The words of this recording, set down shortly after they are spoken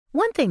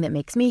One thing that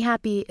makes me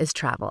happy is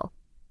travel,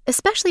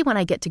 especially when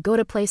I get to go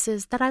to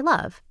places that I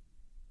love.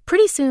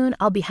 Pretty soon,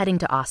 I'll be heading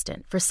to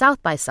Austin for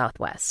South by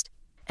Southwest,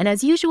 and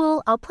as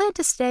usual, I'll plan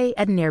to stay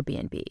at an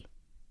Airbnb.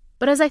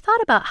 But as I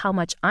thought about how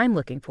much I'm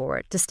looking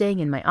forward to staying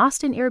in my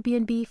Austin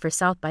Airbnb for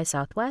South by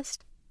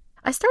Southwest,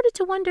 I started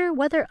to wonder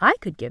whether I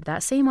could give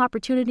that same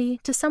opportunity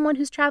to someone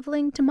who's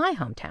traveling to my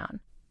hometown.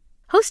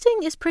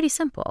 Hosting is pretty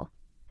simple.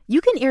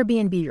 You can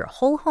Airbnb your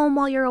whole home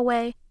while you're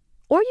away,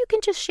 or you can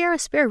just share a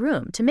spare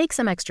room to make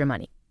some extra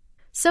money.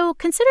 So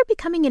consider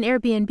becoming an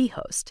Airbnb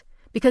host,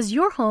 because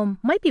your home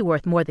might be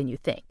worth more than you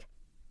think.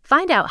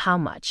 Find out how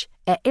much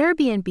at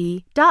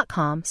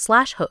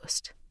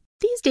airbnb.com/host.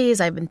 These days,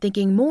 I've been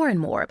thinking more and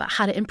more about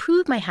how to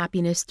improve my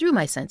happiness through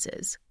my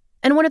senses.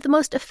 And one of the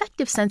most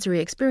effective sensory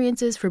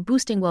experiences for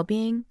boosting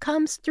well-being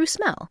comes through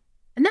smell.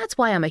 And that's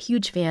why I'm a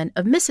huge fan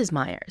of Mrs.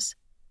 Meyer's.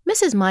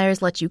 Mrs.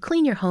 Meyer's lets you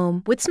clean your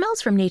home with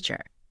smells from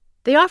nature.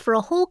 They offer a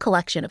whole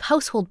collection of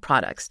household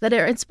products that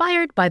are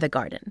inspired by the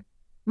garden.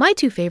 My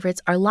two favorites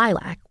are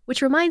lilac,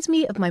 which reminds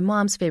me of my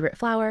mom's favorite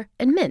flower,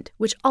 and mint,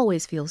 which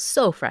always feels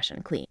so fresh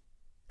and clean.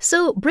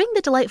 So bring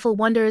the delightful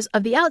wonders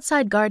of the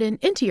outside garden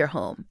into your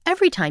home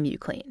every time you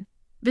clean.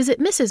 Visit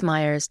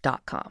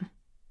mrsmeyers.com.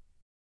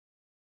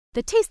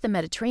 The Taste the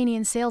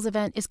Mediterranean sales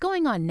event is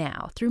going on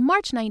now through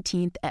March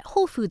 19th at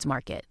Whole Foods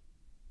Market.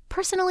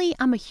 Personally,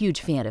 I'm a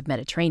huge fan of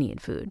Mediterranean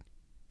food.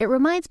 It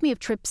reminds me of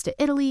trips to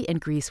Italy and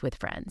Greece with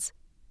friends.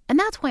 And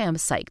that's why I'm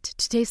psyched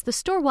to taste the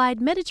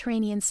store-wide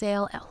Mediterranean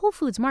sale at Whole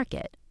Foods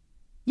Market.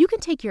 You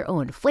can take your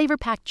own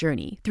flavor-packed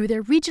journey through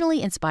their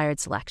regionally inspired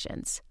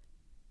selections.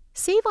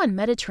 Save on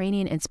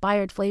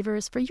Mediterranean-inspired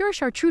flavors for your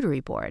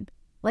charcuterie board,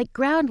 like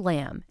ground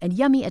lamb and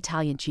yummy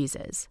Italian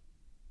cheeses.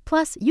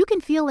 Plus, you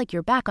can feel like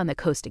you're back on the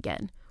coast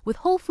again with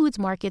Whole Foods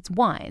Market's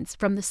wines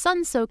from the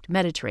sun-soaked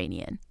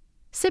Mediterranean.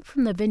 Sip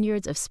from the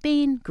vineyards of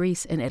Spain,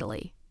 Greece, and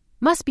Italy.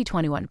 Must be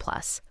 21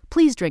 plus.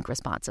 Please drink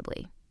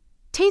responsibly.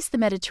 Taste the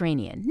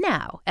Mediterranean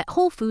now at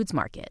Whole Foods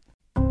Market.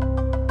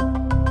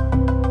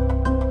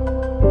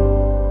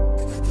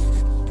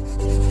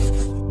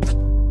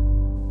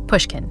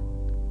 Pushkin.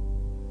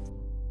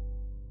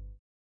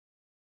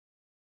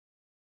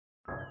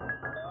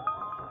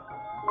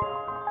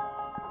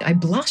 I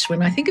blush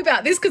when I think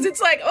about this because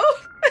it's like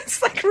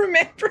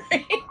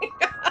remembering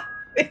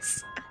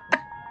this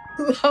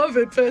love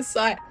at first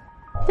sight.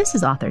 This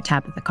is author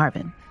Tabitha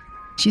Carvin.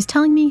 She's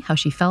telling me how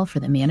she fell for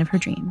the man of her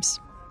dreams.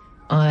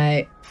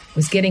 I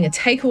was getting a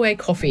takeaway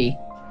coffee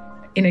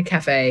in a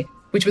cafe,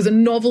 which was a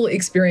novel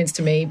experience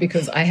to me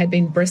because I had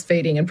been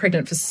breastfeeding and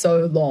pregnant for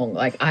so long.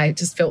 I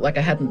just felt like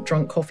I hadn't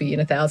drunk coffee in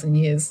 1,000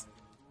 years.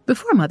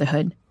 Before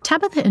motherhood,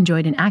 Tabitha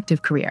enjoyed an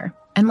active career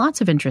and lots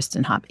of interests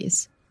and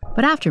hobbies.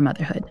 But after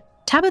motherhood,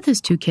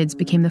 Tabitha's 2 kids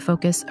became the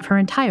focus of her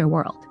entire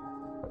world.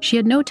 She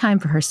had no time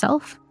for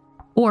herself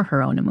or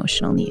her own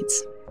emotional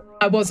needs.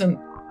 I wasn't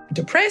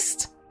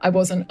depressed. I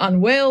wasn't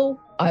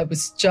unwell. I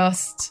was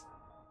just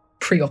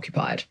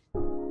preoccupied.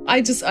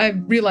 I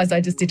realized I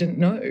just didn't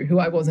know who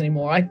I was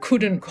anymore. I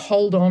couldn't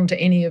hold on to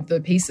any of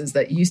the pieces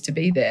that used to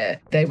be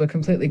there. They were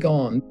completely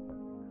gone.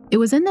 It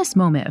was in this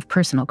moment of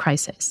personal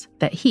crisis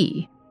that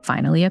he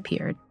finally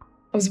appeared.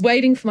 I was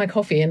waiting for my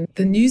coffee and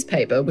the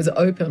newspaper was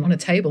open on a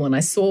table and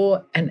I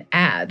saw an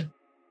ad.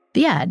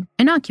 The ad,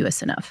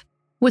 innocuous enough,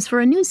 was for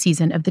a new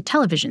season of the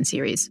television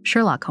series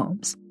Sherlock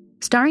Holmes,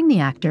 starring the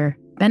actor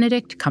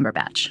Benedict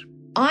Cumberbatch.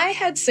 I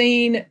had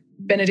seen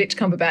Benedict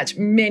Cumberbatch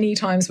many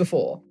times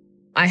before.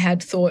 I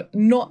had thought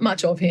not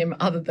much of him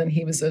other than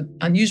he was an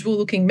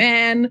unusual-looking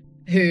man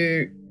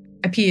who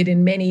appeared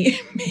in many,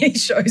 many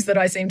shows that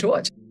I seemed to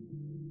watch.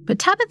 But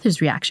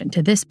Tabitha's reaction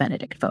to this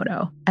Benedict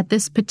photo at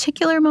this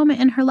particular moment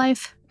in her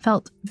life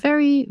felt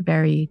very,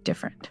 very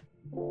different.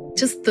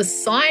 Just the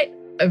sight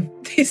of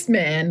this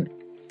man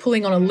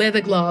pulling on a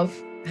leather glove,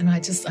 and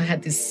I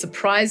had this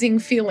surprising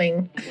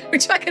feeling,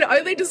 which I can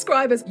only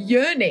describe as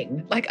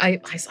yearning. I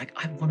was like,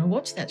 I want to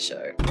watch that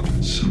show.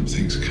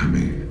 Something's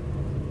coming.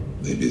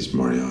 Maybe it's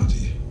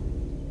Moriarty.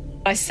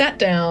 I sat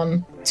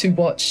down to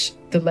watch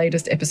the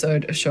latest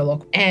episode of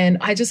Sherlock, and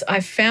I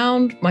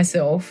found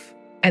myself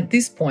at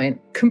this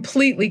point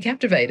completely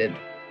captivated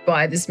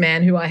by this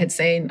man who I had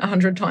seen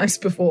 100 times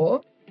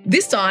before.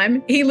 This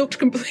time, he looked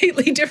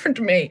completely different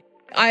to me.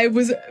 I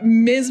was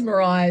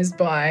mesmerized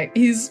by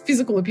his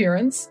physical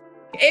appearance.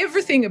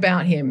 Everything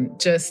about him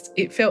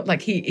it felt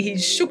like he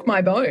shook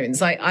my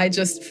bones. I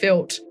just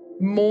felt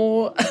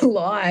more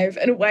alive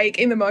and awake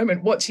in the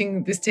moment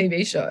watching this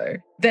TV show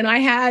than I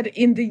had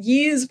in the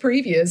years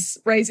previous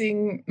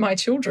raising my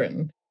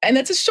children. And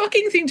that's a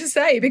shocking thing to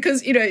say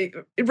because,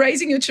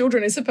 raising your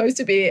children is supposed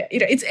to be,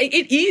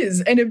 it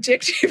is an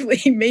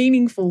objectively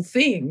meaningful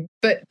thing.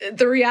 But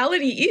the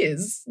reality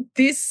is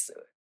this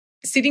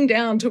sitting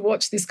down to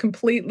watch this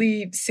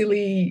completely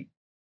silly,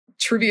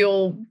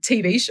 trivial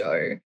TV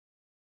show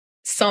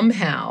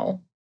somehow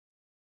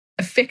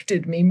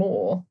affected me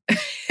more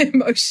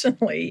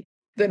emotionally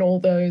than all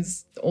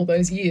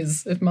those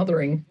years of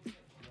mothering.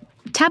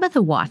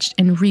 Tabitha watched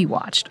and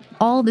rewatched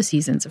all the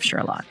seasons of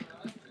Sherlock.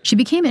 She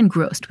became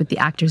engrossed with the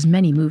actor's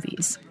many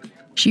movies.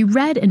 She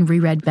read and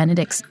reread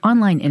Benedict's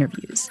online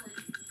interviews,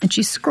 and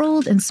she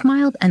scrolled and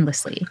smiled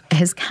endlessly at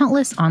his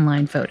countless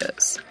online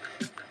photos.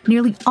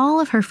 Nearly all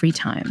of her free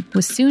time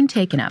was soon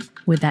taken up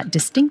with that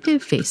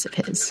distinctive face of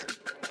his.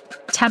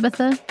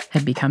 Tabitha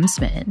had become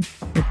smitten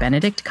with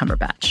Benedict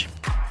Cumberbatch.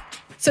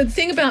 So the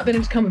thing about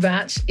Benedict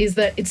Cumberbatch is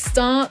that it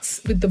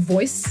starts with the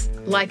voice.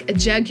 Like a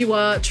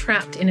jaguar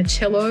trapped in a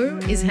cello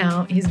is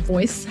how his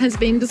voice has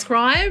been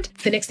described.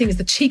 The next thing is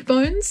the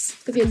cheekbones,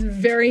 because he has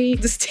very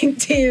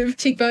distinctive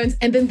cheekbones.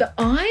 And then the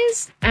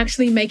eyes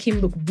actually make him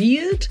look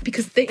weird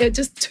because they are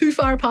just too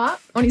far apart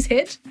on his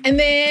head. And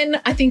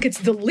then I think it's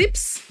the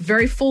lips,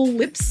 very full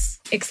lips,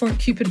 excellent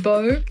cupid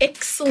bow,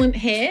 excellent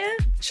hair.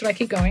 Should I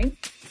keep going?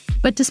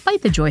 But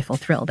despite the joyful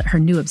thrill that her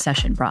new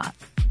obsession brought,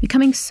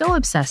 becoming so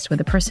obsessed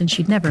with a person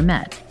she'd never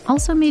met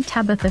also made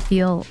Tabitha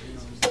feel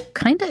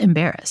kind of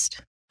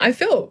embarrassed. I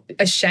felt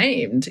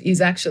ashamed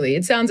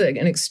it sounds like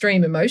an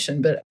extreme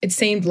emotion, but it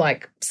seemed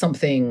like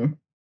something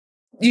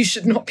you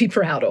should not be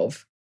proud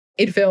of.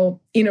 It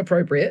felt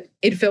inappropriate.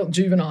 It felt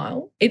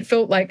juvenile. It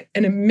felt like a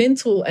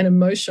mental and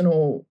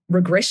emotional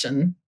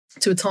regression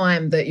to a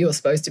time that you're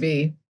supposed to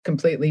be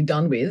completely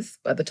done with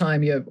by the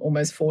time you're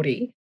almost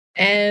 40.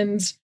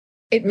 And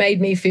it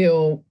made me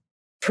feel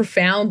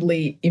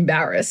profoundly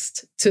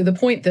embarrassed to the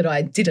point that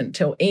I didn't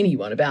tell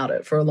anyone about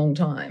it for a long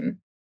time.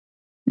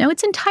 Now,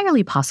 it's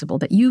entirely possible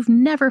that you've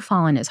never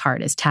fallen as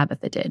hard as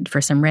Tabitha did for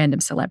some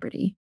random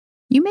celebrity.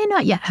 You may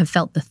not yet have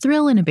felt the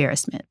thrill and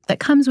embarrassment that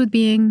comes with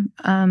being,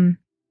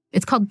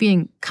 it's called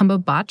being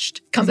Cumberbatched.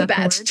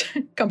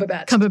 Cumberbatched.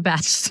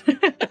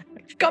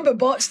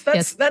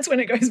 Cumberbotched. That's when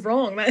it goes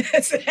wrong.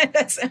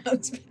 That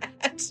sounds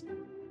bad.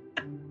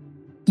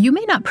 You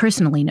may not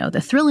personally know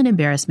the thrill and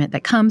embarrassment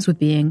that comes with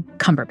being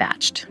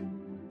Cumberbatched,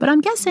 but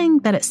I'm guessing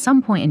that at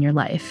some point in your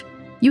life,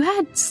 you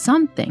had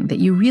something that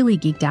you really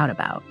geeked out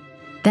about.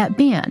 That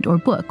band or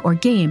book or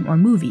game or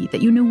movie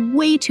that you knew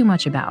way too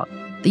much about,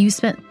 that you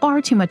spent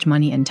far too much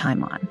money and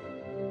time on.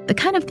 The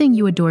kind of thing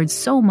you adored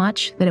so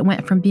much that it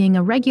went from being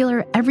a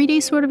regular,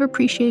 everyday sort of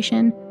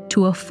appreciation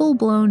to a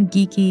full-blown,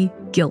 geeky,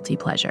 guilty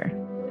pleasure.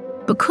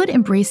 But could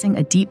embracing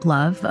a deep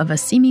love of a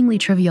seemingly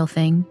trivial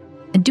thing,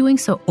 and doing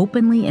so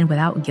openly and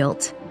without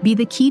guilt, be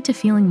the key to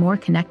feeling more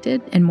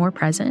connected and more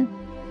present?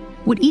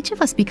 Would each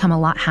of us become a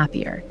lot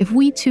happier if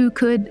we too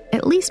could,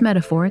 at least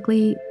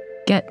metaphorically,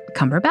 get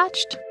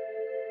Cumberbatched?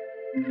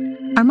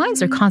 Our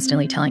minds are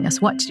constantly telling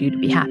us what to do to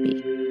be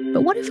happy.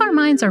 But what if our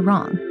minds are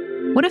wrong?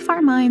 What if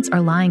our minds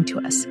are lying to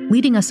us,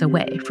 leading us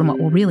away from what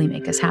will really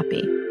make us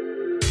happy?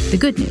 The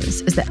good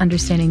news is that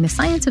understanding the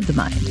science of the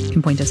mind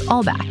can point us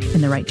all back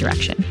in the right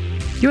direction.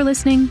 You're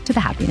listening to The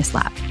Happiness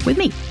Lab with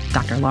me,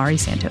 Dr. Laurie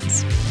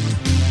Santos.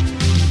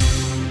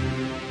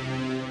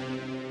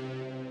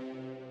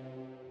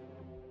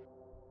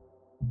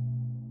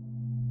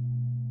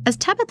 As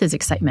Tabitha's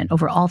excitement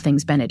over all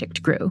things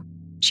Benedict grew,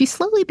 she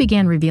slowly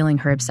began revealing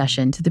her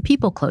obsession to the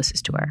people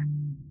closest to her.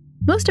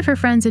 Most of her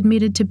friends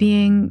admitted to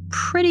being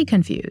pretty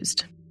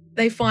confused.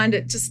 They find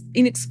it just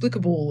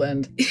inexplicable,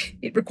 and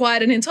it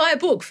required an entire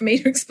book for me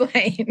to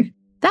explain.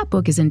 That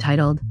book is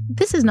entitled,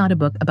 This Is Not a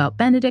Book About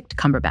Benedict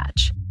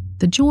Cumberbatch,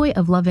 The Joy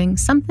of Loving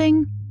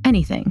Something,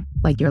 Anything,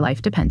 Like Your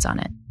Life Depends on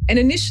It. And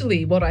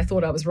initially what I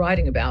thought I was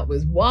writing about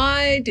was,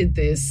 why did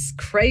this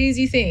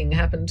crazy thing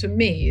happen to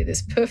me,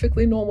 this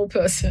perfectly normal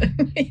person?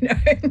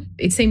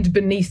 It seemed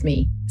beneath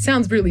me.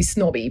 Sounds really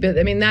snobby, but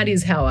I mean, that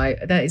is how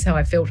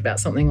I felt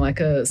about something like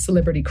a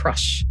celebrity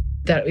crush.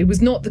 That it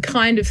was not the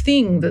kind of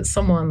thing that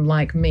someone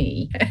like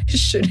me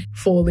should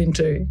fall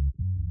into.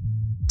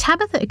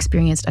 Tabitha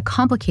experienced a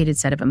complicated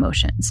set of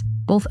emotions,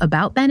 both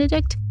about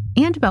Benedict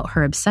and about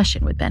her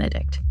obsession with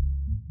Benedict.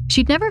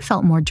 She'd never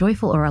felt more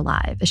joyful or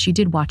alive as she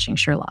did watching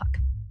Sherlock.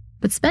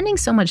 But spending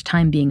so much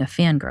time being a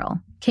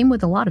fangirl came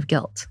with a lot of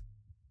guilt.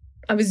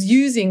 I was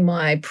using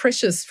my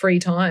precious free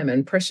time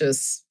and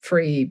precious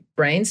free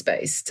brain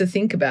space to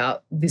think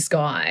about this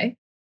guy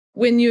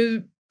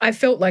when I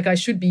felt like I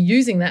should be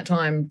using that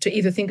time to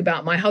either think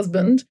about my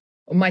husband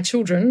or my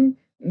children,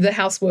 the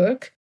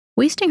housework.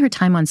 Wasting her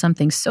time on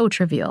something so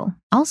trivial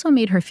also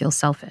made her feel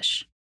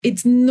selfish.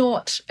 It's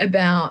not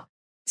about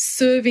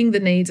serving the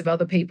needs of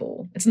other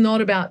people. It's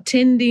not about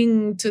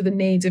tending to the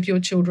needs of your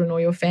children or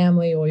your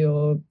family or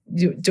your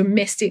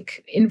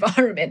domestic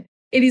environment.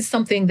 It is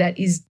something that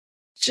is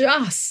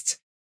just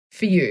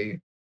for you.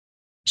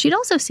 She'd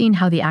also seen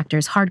how the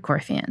actor's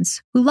hardcore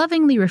fans, who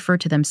lovingly refer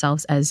to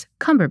themselves as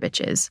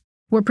Cumberbitches,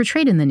 were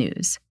portrayed in the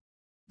news.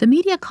 The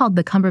media called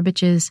the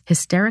Cumberbitches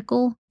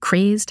hysterical,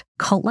 crazed,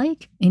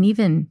 cult-like, and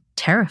even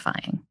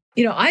terrifying.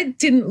 I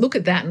didn't look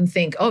at that and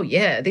think, oh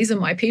yeah, these are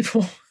my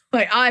people.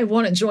 Like, I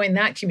want to join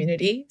that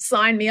community.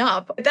 Sign me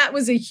up. That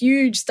was a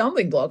huge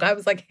stumbling block. I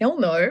was like, hell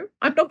no,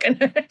 I'm not going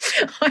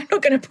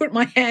to put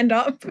my hand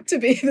up to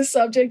be the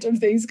subject of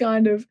these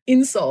kind of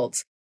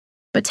insults.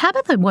 But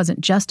Tabitha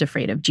wasn't just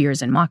afraid of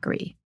jeers and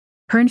mockery.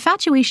 Her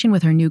infatuation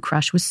with her new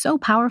crush was so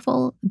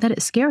powerful that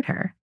it scared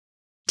her.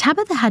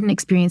 Tabitha hadn't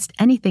experienced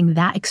anything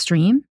that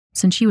extreme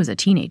since she was a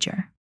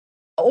teenager.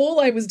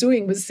 All I was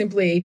doing was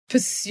simply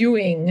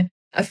pursuing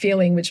a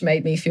feeling which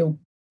made me feel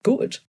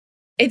good.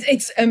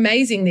 It's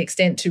amazing the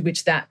extent to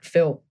which that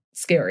felt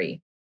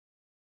scary.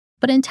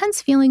 But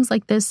intense feelings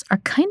like this are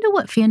kind of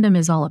what fandom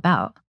is all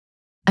about.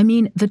 I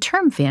mean, the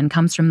term fan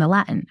comes from the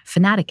Latin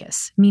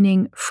fanaticus,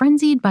 meaning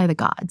frenzied by the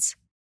gods.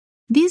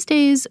 These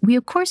days, we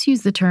of course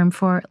use the term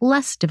for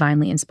less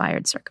divinely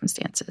inspired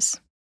circumstances.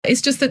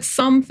 It's just that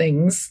some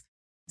things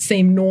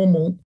seem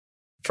normal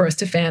for us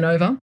to fan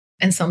over,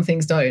 and some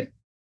things don't.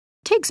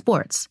 Take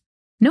sports.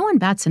 No one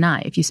bats an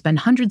eye if you spend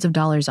hundreds of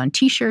dollars on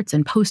t-shirts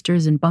and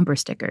posters and bumper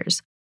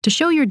stickers to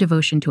show your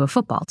devotion to a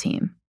football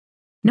team.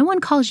 No one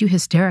calls you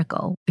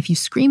hysterical if you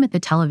scream at the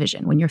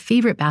television when your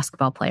favorite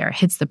basketball player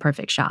hits the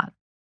perfect shot,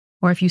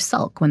 or if you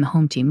sulk when the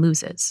home team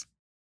loses.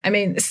 I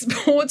mean,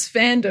 sports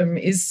fandom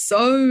is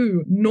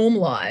so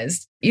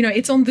normalized. You know,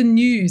 it's on the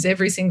news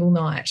every single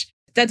night.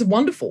 That's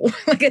wonderful.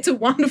 Like, it's a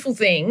wonderful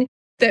thing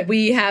that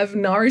we have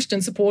nourished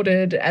and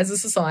supported as a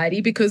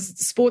society, because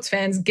sports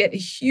fans get a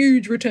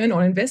huge return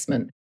on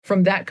investment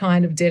from that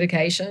kind of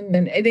dedication.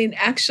 And then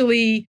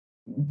actually,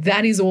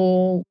 that is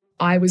all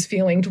I was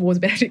feeling towards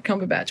Benedict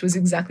Cumberbatch, was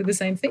exactly the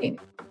same thing.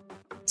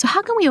 So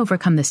how can we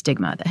overcome the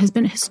stigma that has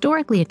been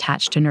historically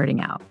attached to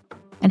nerding out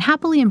and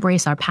happily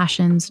embrace our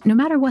passions no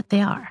matter what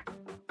they are?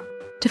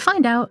 To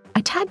find out,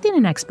 I tagged in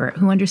an expert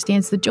who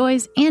understands the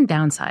joys and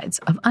downsides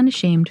of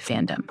unashamed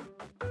fandom.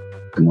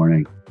 Good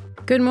morning.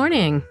 Good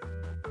morning.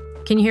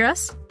 Can you hear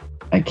us?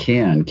 I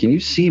can. Can you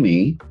see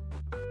me?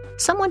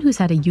 Someone who's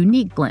had a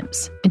unique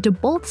glimpse into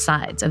both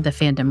sides of the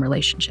fandom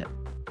relationship.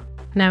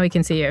 Now we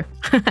can see you.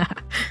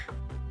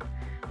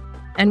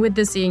 And with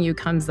the seeing you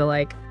comes the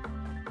like,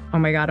 oh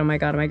my God,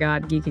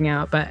 geeking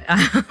out. But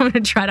I'm going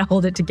to try to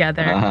hold it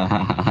together.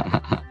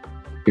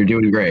 You're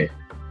doing great.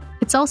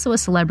 It's also a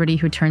celebrity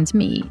who turns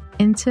me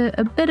into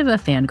a bit of a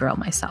fangirl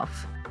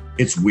myself.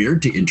 It's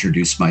weird to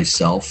introduce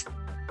myself.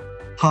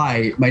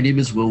 Hi, my name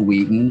is Wil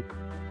Wheaton.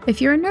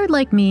 If you're a nerd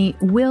like me,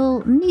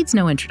 Will needs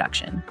no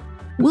introduction.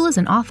 Will is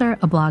an author,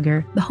 a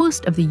blogger, the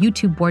host of the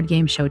YouTube board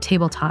game show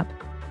Tabletop,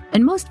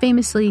 and most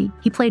famously,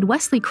 he played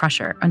Wesley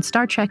Crusher on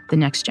Star Trek: The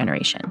Next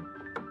Generation.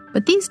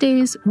 But these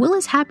days, Will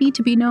is happy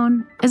to be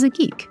known as a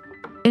geek.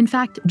 In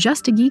fact,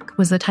 Just a Geek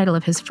was the title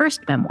of his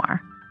first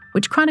memoir,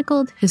 which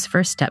chronicled his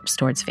first steps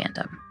towards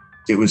fandom.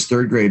 It was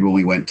third grade when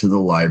we went to the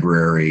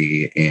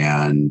library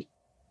and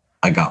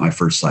I got my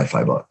first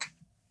sci-fi book.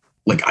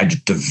 Like, I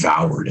just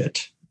devoured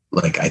it.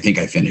 Like, I think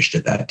I finished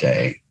it that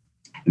day.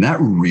 And that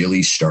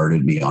really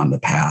started me on the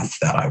path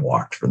that I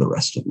walked for the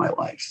rest of my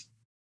life.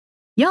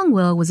 Young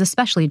Will was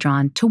especially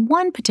drawn to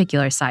one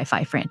particular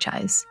sci-fi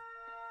franchise.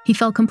 He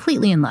fell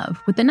completely in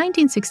love with the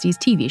 1960s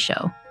TV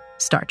show,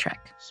 Star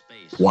Trek.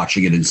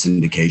 Watching it in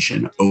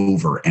syndication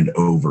over and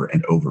over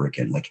and over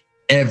again, like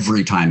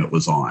every time it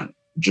was on,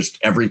 just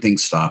everything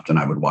stopped and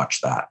I would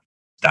watch that.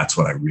 That's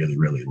what I really,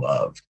 really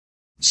loved.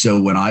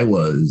 So when I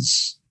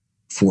was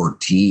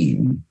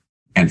 14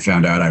 and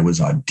found out I was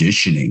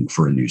auditioning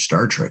for a new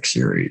Star Trek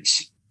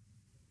series,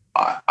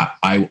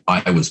 I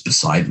was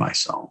beside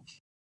myself.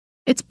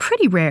 It's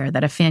pretty rare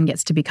that a fan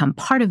gets to become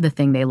part of the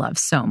thing they love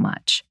so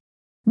much.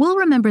 Will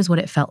remembers what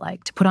it felt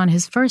like to put on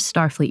his first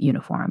Starfleet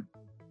uniform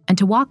and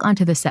to walk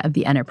onto the set of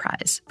the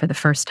Enterprise for the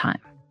first time.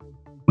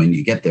 When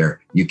you get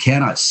there, you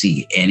cannot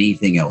see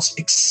anything else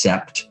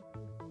except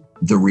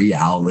the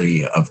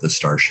reality of the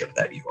starship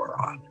that you are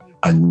on.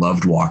 I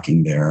loved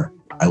walking there.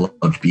 I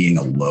loved being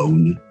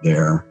alone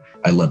there.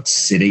 I loved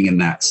sitting in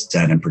that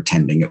set and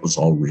pretending it was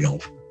all real.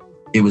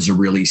 It was a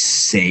really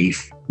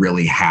safe,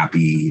 really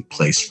happy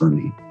place for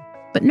me.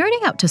 But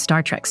nerding out to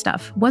Star Trek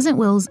stuff wasn't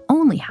Will's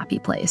only happy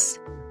place.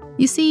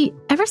 You see,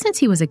 ever since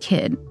he was a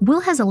kid, Will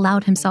has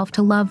allowed himself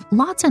to love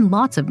lots and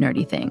lots of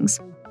nerdy things,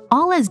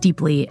 all as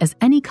deeply as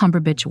any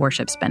Cumberbitch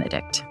worships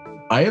Benedict.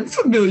 I am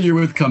familiar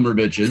with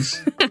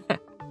Cumberbitches.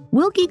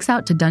 Will geeks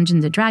out to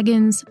Dungeons &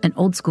 Dragons, and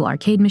old-school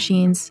arcade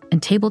machines,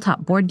 and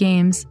tabletop board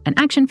games, and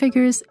action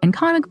figures, and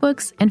comic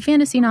books, and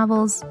fantasy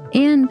novels,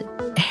 and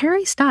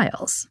Harry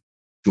Styles.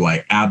 Who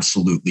I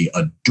absolutely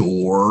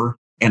adore,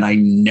 and I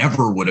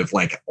never would have,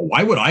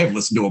 why would I have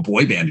listened to a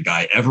boy band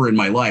guy ever in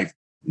my life?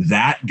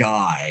 That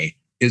guy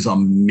is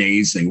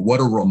amazing. What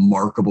a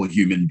remarkable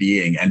human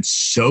being, and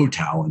so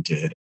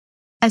talented.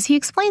 As he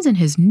explains in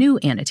his new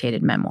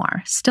annotated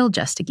memoir, Still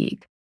Just a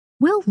Geek,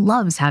 Will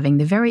loves having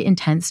the very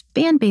intense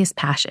band-based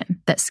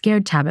passion that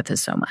scared Tabitha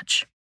so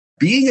much.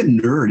 Being a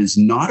nerd is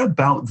not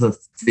about the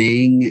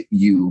thing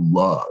you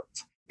love.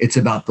 It's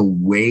about the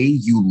way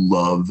you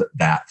love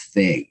that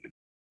thing.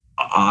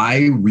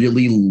 I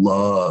really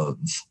love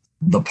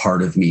the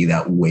part of me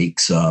that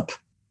wakes up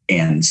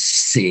and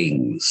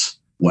sings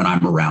when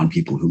I'm around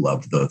people who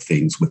love the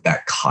things with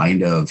that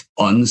kind of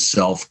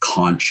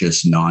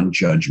unself-conscious,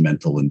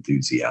 non-judgmental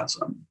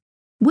enthusiasm.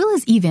 Will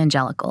is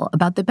evangelical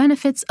about the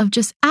benefits of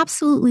just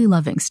absolutely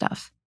loving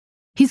stuff.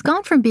 He's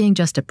gone from being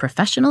just a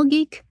professional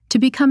geek to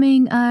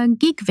becoming a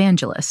geek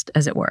evangelist,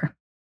 as it were.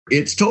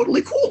 It's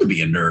totally cool to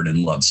be a nerd and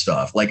love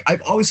stuff. Like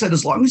I've always said,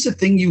 as long as the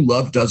thing you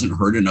love doesn't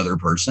hurt another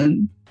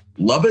person,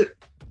 love it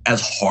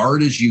as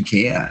hard as you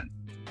can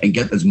and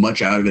get as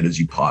much out of it as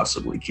you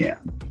possibly can.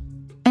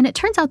 And it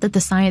turns out that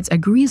the science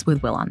agrees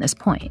with Will on this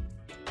point.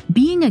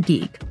 Being a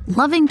geek,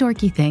 loving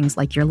dorky things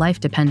like your life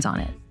depends on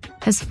it,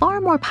 has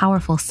far more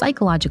powerful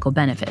psychological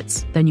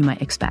benefits than you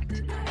might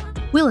expect.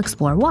 We'll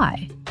explore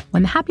why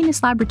when the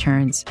Happiness Lab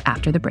returns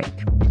after the break.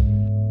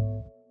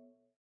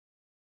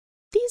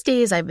 These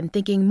days, I've been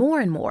thinking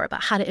more and more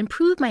about how to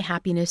improve my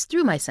happiness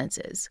through my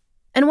senses.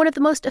 And one of the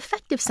most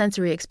effective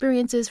sensory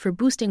experiences for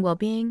boosting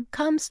well-being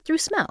comes through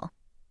smell.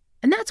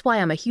 And that's why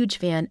I'm a huge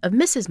fan of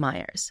Mrs.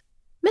 Meyer's.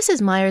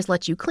 Mrs. Meyer's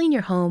lets you clean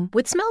your home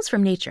with smells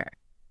from nature.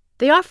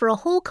 They offer a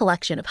whole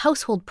collection of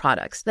household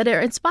products that are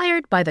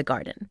inspired by the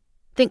garden.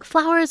 Think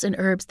flowers and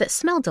herbs that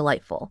smell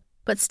delightful,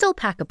 but still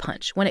pack a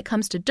punch when it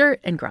comes to dirt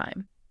and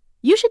grime.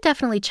 You should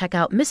definitely check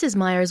out Mrs.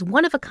 Meyer's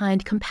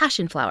one-of-a-kind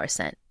compassion flower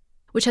scent,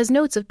 which has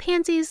notes of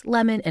pansies,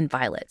 lemon, and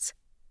violets.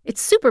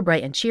 It's super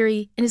bright and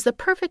cheery and is the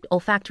perfect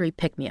olfactory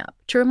pick-me-up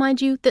to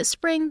remind you that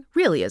spring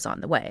really is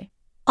on the way.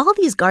 All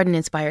these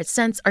garden-inspired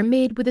scents are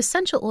made with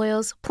essential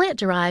oils,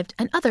 plant-derived,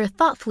 and other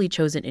thoughtfully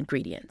chosen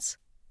ingredients.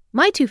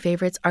 My two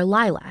favorites are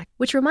lilac,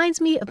 which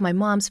reminds me of my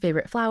mom's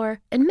favorite flower,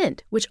 and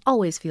mint, which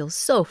always feels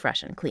so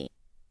fresh and clean.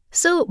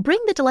 So bring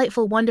the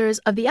delightful wonders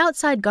of the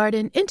outside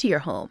garden into your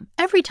home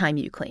every time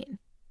you clean.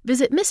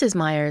 Visit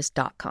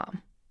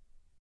mrsmeyers.com.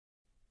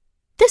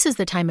 This is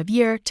the time of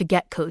year to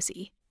get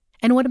cozy.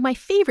 And one of my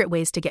favorite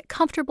ways to get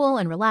comfortable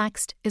and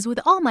relaxed is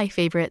with all my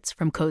favorites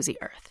from Cozy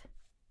Earth.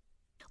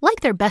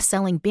 Like their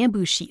best-selling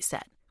bamboo sheet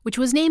set, which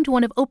was named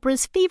one of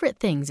Oprah's favorite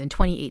things in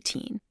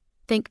 2018.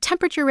 Think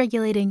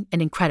temperature-regulating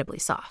and incredibly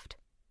soft.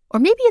 Or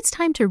maybe it's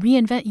time to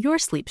reinvent your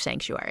sleep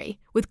sanctuary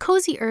with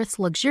Cozy Earth's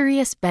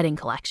luxurious bedding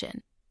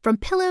collection. From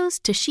pillows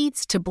to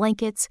sheets to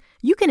blankets,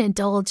 you can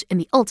indulge in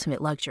the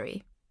ultimate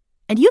luxury.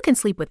 And you can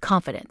sleep with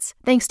confidence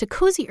thanks to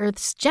Cozy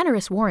Earth's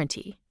generous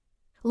warranty.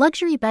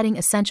 Luxury bedding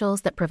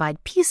essentials that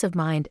provide peace of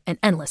mind and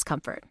endless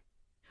comfort.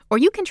 Or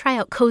you can try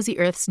out Cozy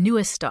Earth's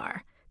newest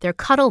star, their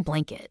Cuddle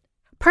Blanket.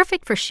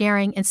 Perfect for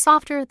sharing and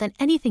softer than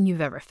anything you've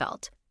ever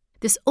felt.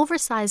 This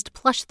oversized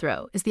plush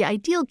throw is the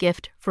ideal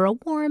gift for a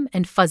warm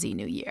and fuzzy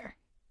new year.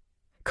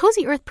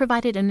 Cozy Earth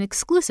provided an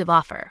exclusive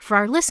offer for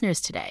our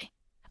listeners today.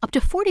 Up to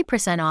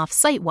 40% off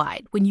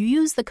site-wide when you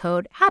use the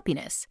code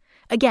HAPPINESS.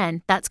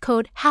 Again, that's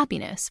code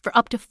HAPPINESS for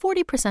up to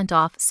 40%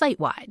 off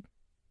site-wide.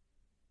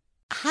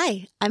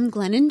 Hi, I'm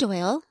Glennon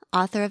Doyle,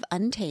 author of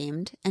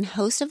Untamed and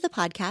host of the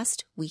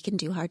podcast We Can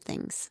Do Hard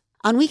Things.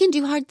 On We Can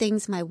Do Hard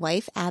Things, my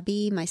wife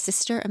Abby, my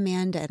sister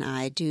Amanda, and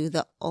I do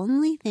the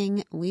only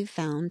thing we've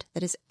found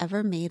that has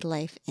ever made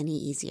life any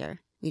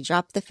easier. We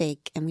drop the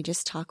fake and we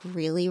just talk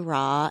really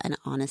raw and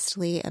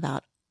honestly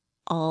about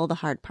all the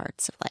hard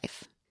parts of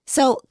life.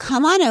 So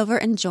come on over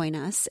and join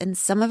us and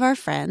some of our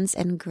friends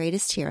and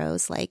greatest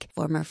heroes like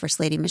former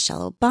First Lady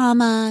Michelle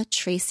Obama,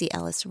 Tracy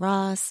Ellis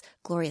Ross,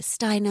 Gloria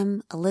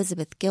Steinem,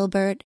 Elizabeth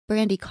Gilbert,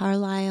 Brandi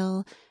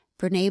Carlile,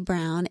 Brene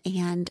Brown,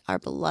 and our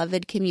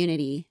beloved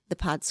community, the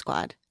Pod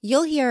Squad.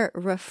 You'll hear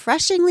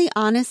refreshingly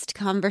honest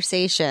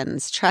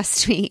conversations,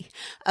 trust me,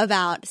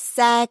 about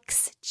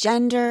sex,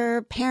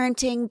 gender,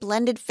 parenting,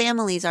 blended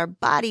families, our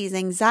bodies,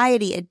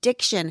 anxiety,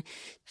 addiction,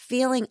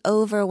 feeling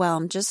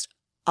overwhelmed, just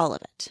all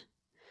of it.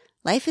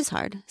 Life is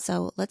hard,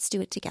 so let's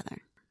do it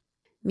together.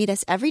 Meet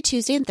us every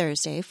Tuesday and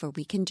Thursday for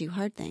We Can Do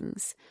Hard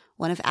Things,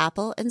 one of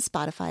Apple and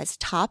Spotify's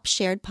top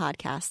shared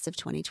podcasts of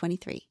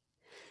 2023.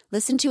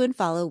 Listen to and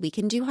follow We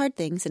Can Do Hard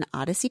Things, an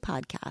Odyssey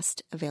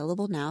podcast,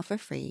 available now for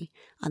free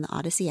on the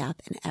Odyssey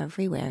app and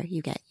everywhere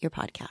you get your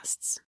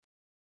podcasts.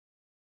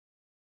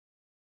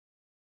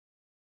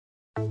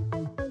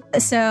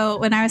 So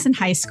when I was in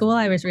high school,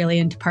 I was really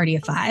into Party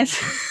of Five.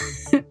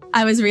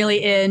 I was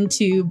really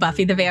into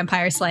Buffy the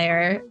Vampire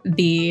Slayer,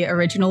 the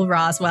original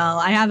Roswell.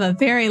 I have a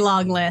very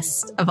long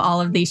list of all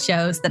of these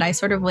shows that I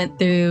sort of went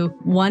through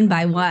one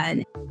by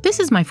one. This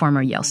is my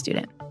former Yale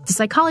student, the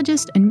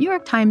psychologist and New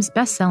York Times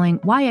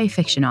bestselling YA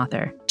fiction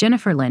author,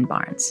 Jennifer Lynn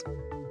Barnes.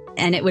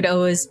 And it would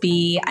always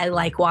be, I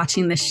like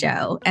watching the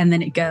show, and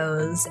then it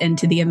goes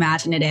into the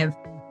imaginative,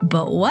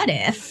 but what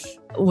if,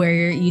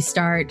 where you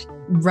start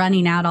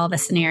running out all the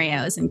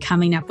scenarios and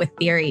coming up with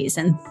theories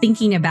and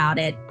thinking about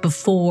it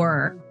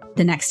before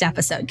the next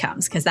episode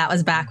comes, because that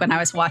was back when I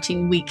was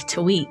watching week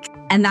to week.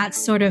 And that's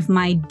sort of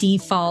my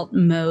default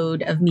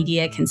mode of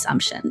media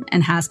consumption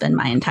and has been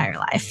my entire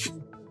life.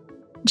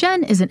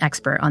 Jen is an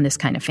expert on this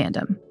kind of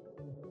fandom.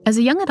 As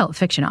a young adult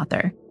fiction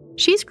author,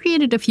 she's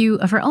created a few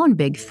of her own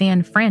big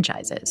fan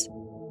franchises.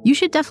 You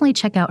should definitely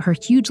check out her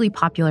hugely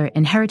popular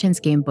Inheritance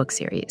Game book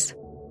series.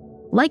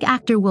 Like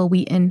actor Will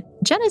Wheaton,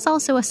 Jen is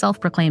also a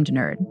self-proclaimed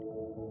nerd.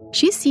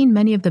 She's seen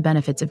many of the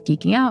benefits of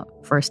geeking out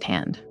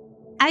firsthand.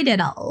 I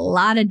did a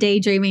lot of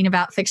daydreaming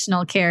about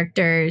fictional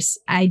characters.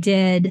 I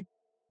did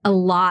a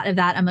lot of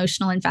that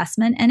emotional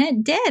investment, and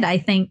it did, I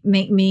think,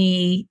 make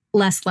me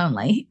less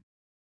lonely.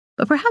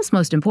 But perhaps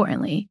most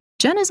importantly,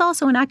 Jen is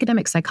also an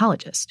academic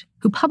psychologist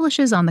who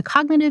publishes on the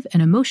cognitive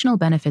and emotional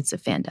benefits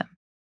of fandom.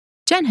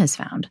 Jen has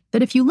found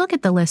that if you look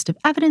at the list of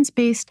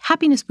evidence-based,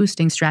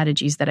 happiness-boosting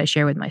strategies that I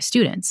share with my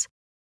students,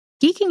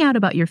 geeking out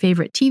about your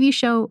favorite TV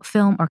show,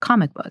 film, or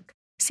comic book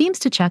seems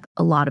to check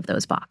a lot of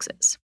those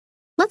boxes.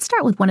 Let's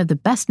start with one of the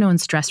best-known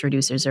stress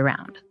reducers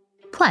around,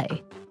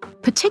 play,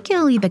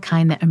 particularly the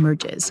kind that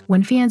emerges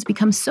when fans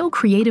become so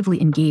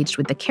creatively engaged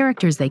with the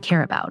characters they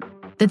care about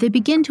that they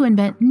begin to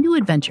invent new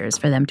adventures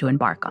for them to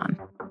embark on.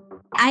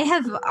 I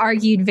have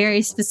argued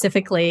very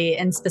specifically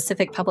in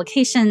specific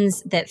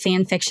publications that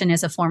fan fiction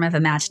is a form of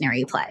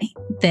imaginary play,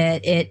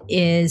 that it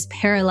is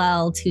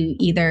parallel to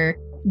either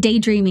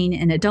daydreaming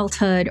in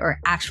adulthood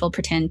or actual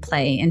pretend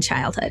play in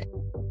childhood.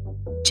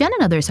 Jen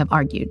and others have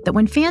argued that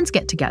when fans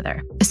get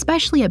together,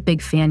 especially at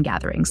big fan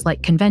gatherings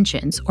like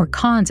conventions or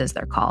cons as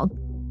they're called,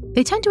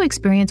 they tend to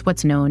experience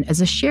what's known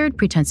as a shared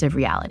pretensive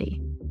reality.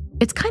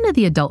 It's kind of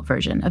the adult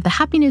version of the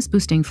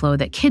happiness-boosting flow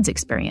that kids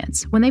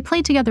experience when they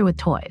play together with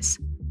toys.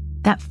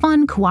 That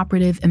fun,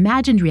 cooperative,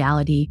 imagined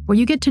reality where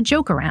you get to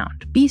joke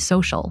around, be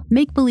social,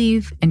 make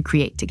believe, and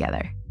create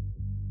together.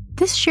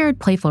 This shared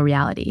playful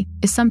reality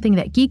is something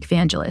that geek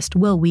evangelist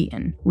Wil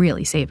Wheaton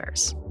really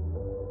savors.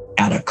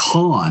 At a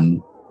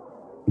con,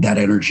 that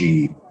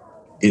energy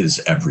is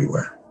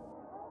everywhere.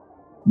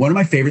 One of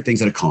my favorite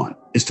things at a con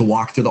is to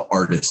walk through the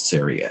artists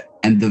area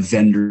and the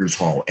vendors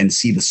hall and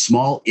see the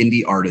small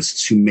indie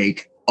artists who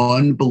make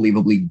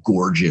unbelievably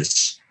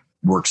gorgeous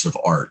works of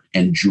art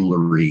and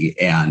jewelry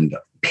and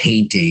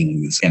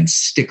paintings and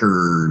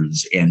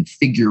stickers and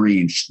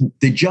figurines.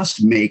 They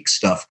just make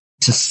stuff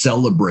to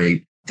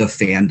celebrate the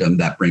fandom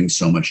that brings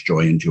so much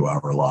joy into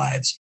our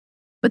lives.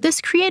 But this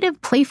creative,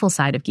 playful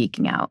side of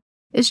geeking out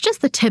is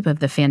just the tip of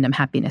the fandom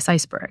happiness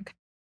iceberg.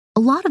 A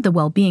lot of the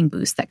well-being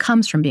boost that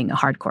comes from being a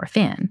hardcore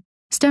fan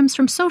stems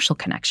from social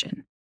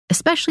connection,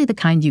 especially the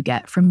kind you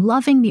get from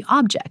loving the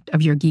object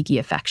of your geeky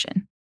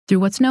affection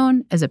through what's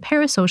known as a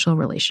parasocial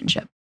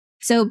relationship.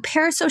 So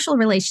parasocial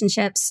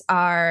relationships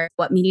are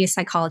what media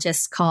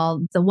psychologists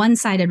call the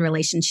one-sided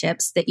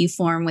relationships that you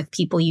form with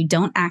people you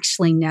don't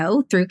actually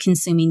know through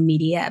consuming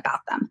media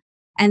about them.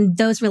 And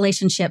those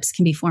relationships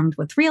can be formed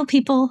with real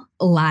people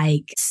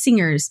like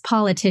singers,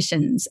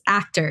 politicians,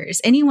 actors,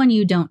 anyone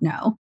you don't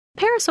know.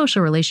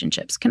 Parasocial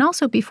relationships can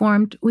also be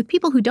formed with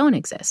people who don't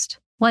exist,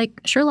 like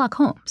Sherlock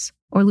Holmes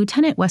or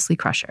Lieutenant Wesley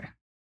Crusher.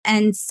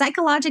 And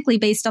psychologically,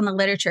 based on the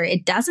literature,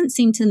 it doesn't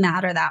seem to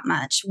matter that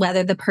much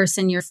whether the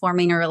person you're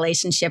forming a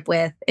relationship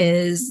with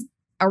is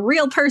a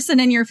real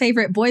person in your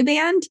favorite boy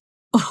band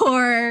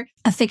or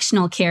a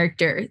fictional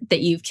character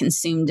that you've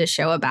consumed a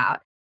show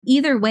about.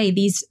 Either way,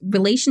 these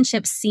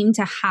relationships seem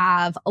to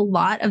have a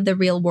lot of the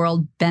real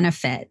world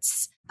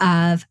benefits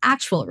of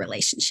actual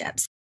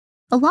relationships.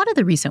 A lot of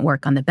the recent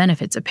work on the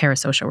benefits of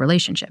parasocial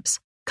relationships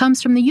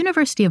comes from the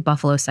University of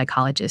Buffalo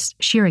psychologist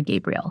Shira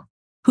Gabriel,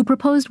 who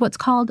proposed what's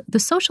called the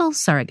social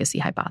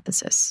surrogacy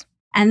hypothesis.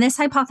 And this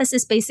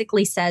hypothesis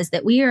basically says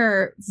that we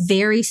are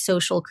very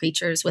social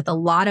creatures with a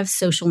lot of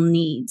social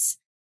needs,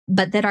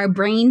 but that our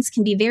brains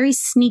can be very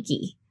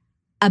sneaky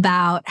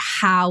about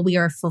how we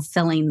are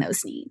fulfilling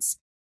those needs.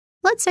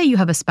 Let's say you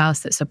have a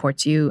spouse that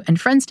supports you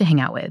and friends to hang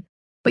out with,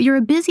 but you're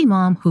a busy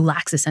mom who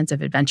lacks a sense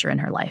of adventure in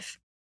her life.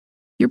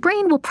 Your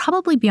brain will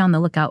probably be on the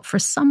lookout for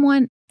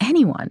someone,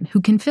 anyone,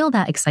 who can fill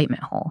that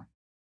excitement hole.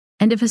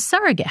 And if a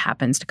surrogate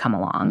happens to come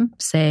along,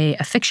 say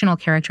a fictional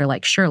character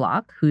like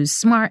Sherlock, who's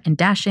smart and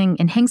dashing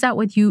and hangs out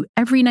with you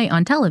every night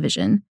on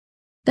television,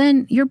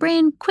 then your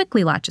brain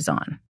quickly latches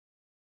on.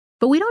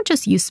 But we don't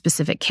just use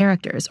specific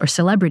characters or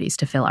celebrities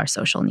to fill our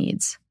social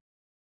needs.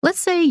 Let's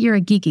say you're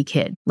a geeky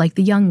kid, like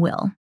the young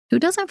Will, who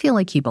doesn't feel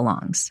like he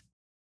belongs.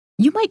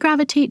 You might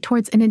gravitate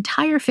towards an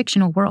entire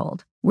fictional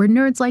world where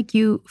nerds like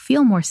you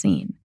feel more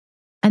seen.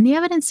 And the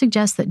evidence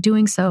suggests that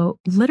doing so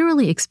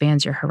literally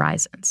expands your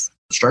horizons.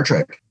 Star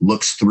Trek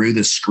looks through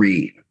the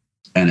screen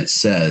and it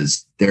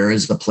says, there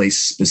is a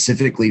place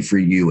specifically for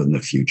you in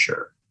the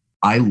future.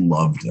 I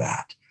loved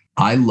that.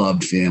 I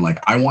loved feeling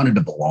like I wanted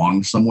to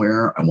belong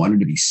somewhere. I wanted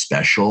to be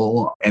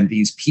special. And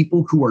these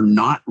people who are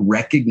not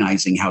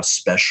recognizing how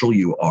special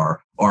you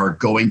are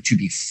going to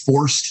be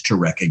forced to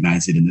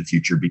recognize it in the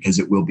future because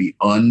it will be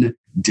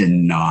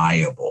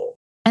undeniable.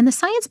 And the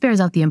science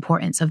bears out the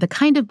importance of the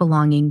kind of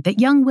belonging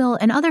that young Will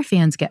and other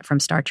fans get from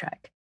Star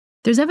Trek.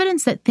 There's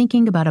evidence that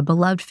thinking about a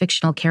beloved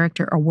fictional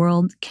character or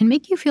world can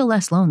make you feel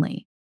less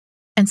lonely.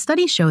 And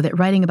studies show that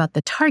writing about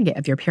the target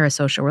of your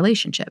parasocial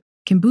relationship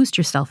can boost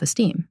your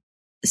self-esteem.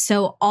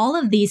 So all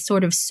of these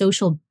sort of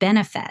social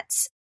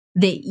benefits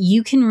that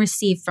you can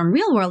receive from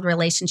real-world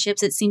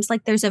relationships, it seems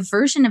like there's a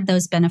version of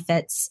those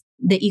benefits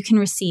that you can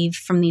receive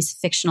from these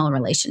fictional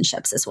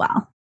relationships as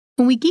well.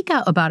 When we geek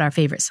out about our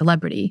favorite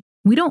celebrity,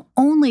 we don't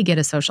only get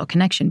a social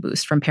connection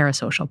boost from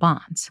parasocial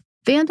bonds.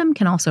 Fandom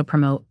can also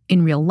promote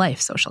in real life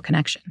social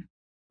connection.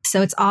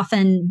 So it's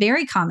often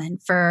very common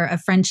for a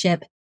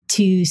friendship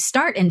to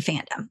start in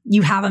fandom.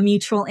 You have a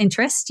mutual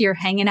interest. You're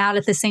hanging out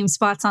at the same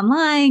spots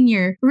online.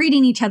 You're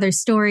reading each other's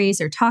stories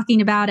or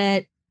talking about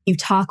it. You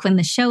talk when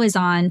the show is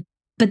on,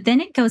 but then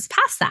it goes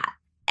past that.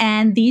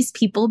 And these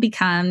people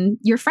become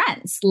your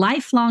friends,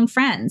 lifelong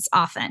friends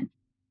often.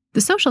 The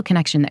social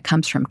connection that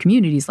comes from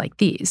communities like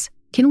these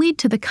can lead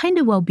to the kind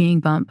of well-being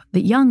bump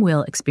that young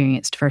Will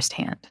experienced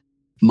firsthand.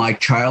 My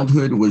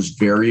childhood was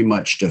very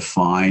much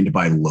defined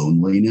by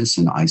loneliness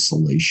and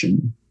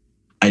isolation.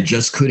 I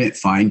just couldn't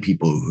find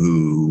people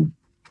who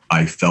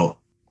I felt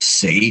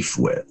safe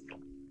with.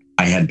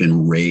 I had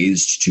been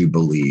raised to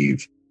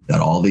believe that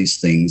all these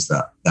things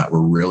that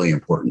were really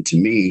important to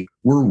me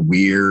were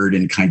weird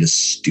and kind of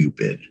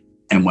stupid.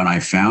 And when I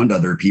found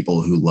other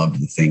people who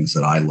loved the things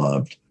that I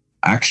loved,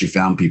 I actually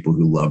found people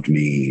who loved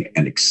me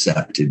and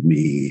accepted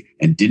me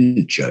and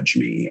didn't judge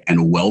me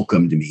and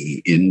welcomed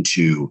me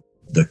into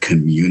the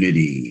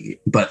community.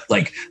 But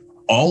like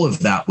all of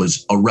that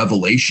was a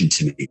revelation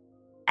to me.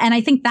 And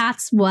I think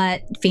that's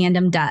what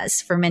fandom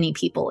does for many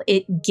people.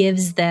 It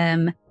gives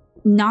them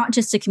not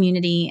just a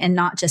community and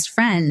not just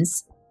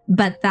friends,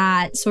 but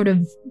that sort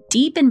of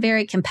deep and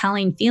very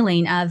compelling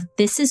feeling of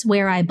this is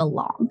where I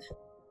belong.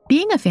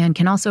 Being a fan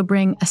can also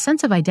bring a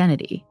sense of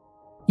identity.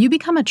 You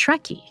become a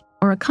Trekkie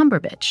or a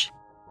Cumberbitch.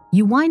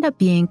 You wind up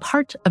being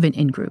part of an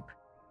in-group.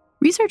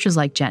 Researchers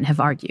like Jen have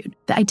argued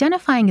that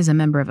identifying as a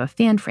member of a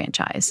fan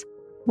franchise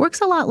works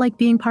a lot like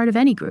being part of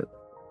any group.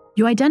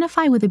 You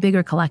identify with a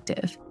bigger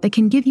collective that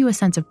can give you a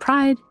sense of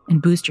pride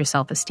and boost your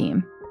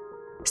self-esteem.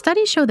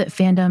 Studies show that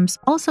fandoms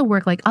also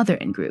work like other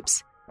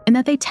in-groups, and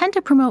that they tend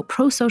to promote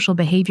pro-social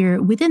behavior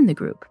within the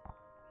group,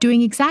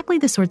 doing exactly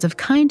the sorts of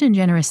kind and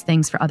generous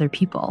things for other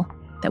people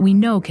that we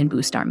know can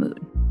boost our mood.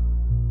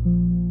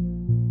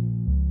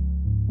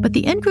 But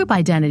the in-group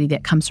identity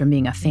that comes from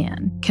being a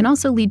fan can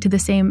also lead to the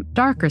same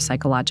darker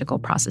psychological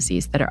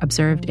processes that are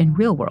observed in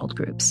real-world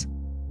groups,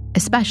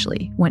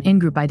 especially when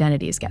in-group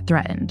identities get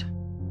threatened.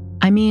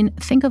 I mean,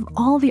 think of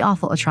all the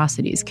awful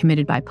atrocities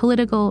committed by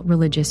political,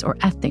 religious, or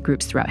ethnic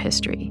groups throughout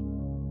history.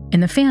 In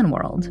the fan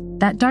world,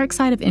 that dark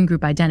side of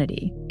in-group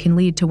identity can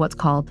lead to what's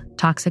called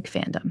toxic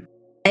fandom.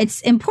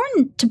 It's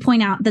important to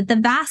point out that the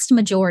vast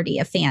majority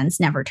of fans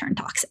never turn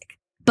toxic.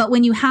 But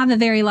when you have a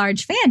very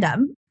large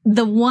fandom,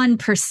 the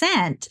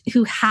 1%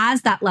 who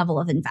has that level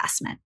of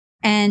investment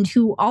and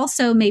who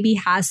also maybe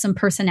has some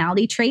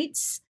personality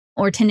traits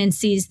or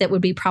tendencies that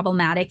would be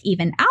problematic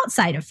even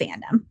outside of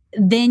fandom,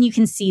 then you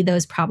can see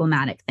those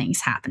problematic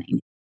things happening.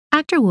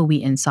 Actor Wil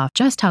Wheaton saw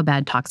just how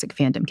bad toxic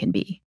fandom can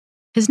be.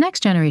 His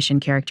Next Generation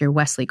character,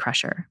 Wesley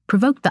Crusher,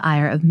 provoked the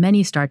ire of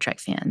many Star Trek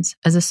fans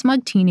as a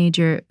smug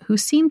teenager who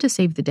seemed to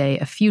save the day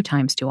a few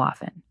times too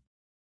often.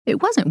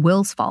 It wasn't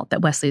Will's fault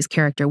that Wesley's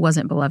character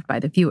wasn't beloved by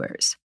the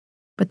viewers,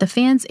 but the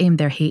fans aimed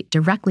their hate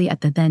directly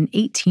at the then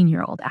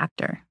 18-year-old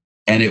actor.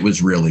 And it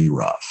was really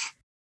rough.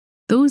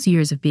 Those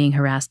years of being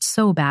harassed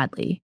so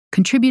badly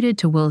contributed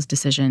to Will's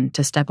decision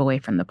to step away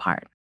from the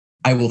part.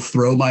 I will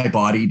throw my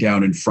body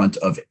down in front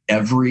of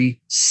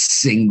every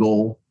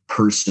single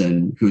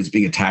person who is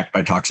being attacked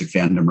by toxic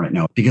fandom right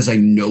now because I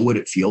know what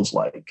it feels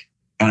like.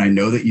 And I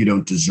know that you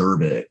don't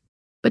deserve it.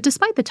 But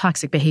despite the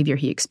toxic behavior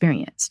he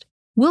experienced,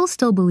 Will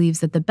still believes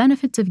that the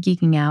benefits of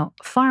geeking out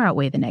far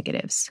outweigh the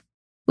negatives.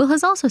 Will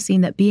has also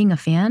seen that being a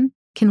fan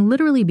can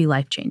literally be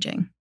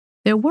life-changing.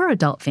 There were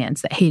adult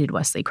fans that hated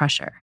Wesley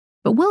Crusher,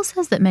 but Will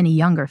says that many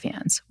younger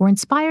fans were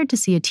inspired to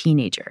see a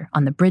teenager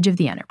on the bridge of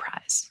the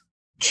Enterprise.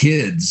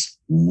 Kids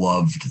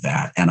loved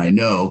that. And I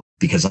know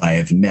because I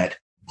have met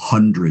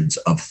hundreds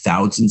of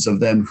thousands of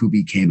them who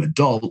became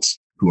adults,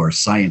 who are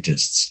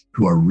scientists,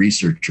 who are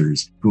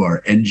researchers, who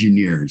are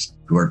engineers,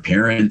 who are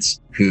parents,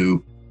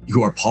 who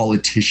are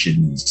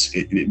politicians,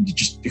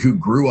 just who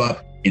grew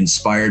up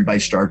inspired by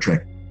Star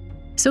Trek.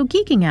 So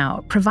geeking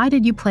out,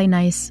 provided you play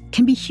nice,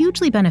 can be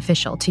hugely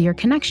beneficial to your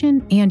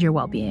connection and your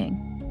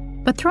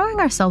well-being. But throwing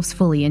ourselves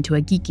fully into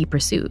a geeky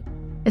pursuit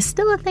is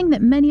still a thing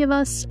that many of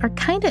us are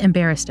kind of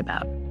embarrassed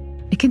about.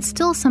 It can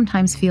still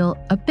sometimes feel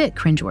a bit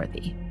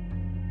cringeworthy.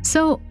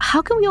 So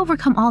how can we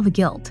overcome all the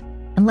guilt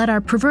and let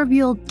our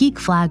proverbial geek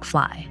flag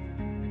fly?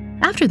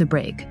 After the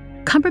break,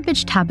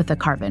 Cumberbitch Tabitha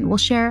Carvin will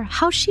share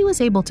how she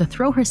was able to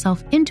throw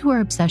herself into her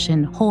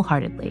obsession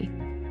wholeheartedly,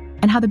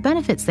 and how the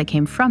benefits that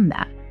came from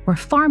that were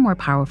far more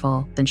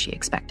powerful than she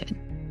expected.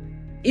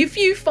 If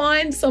you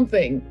find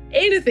something,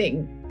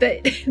 anything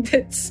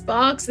that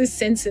sparks this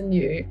sense in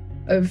you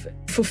of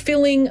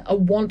fulfilling a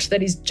want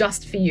that is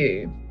just for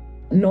you,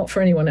 not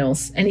for anyone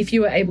else, and if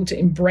you are able to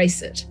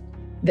embrace it,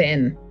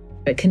 then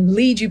it can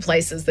lead you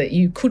places that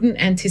you couldn't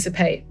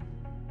anticipate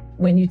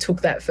when you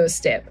took that first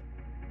step.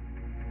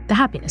 The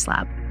Happiness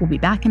Lab will be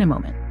back in a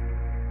moment.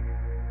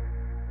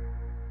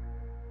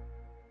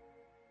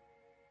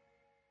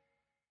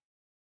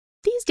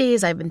 These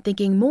days, I've been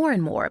thinking more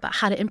and more about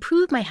how to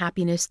improve my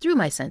happiness through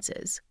my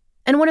senses.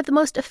 And one of the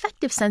most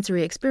effective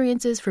sensory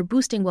experiences for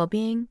boosting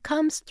well-being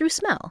comes through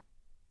smell.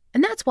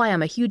 And that's why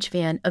I'm a huge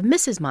fan of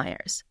Mrs.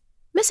 Meyer's.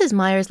 Mrs.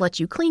 Meyer's lets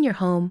you clean your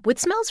home with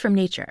smells from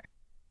nature.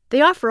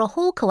 They offer a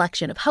whole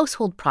collection of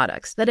household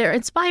products that are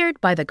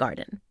inspired by the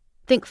garden.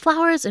 Think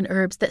flowers and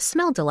herbs that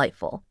smell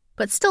delightful,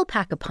 but still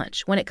pack a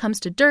punch when it comes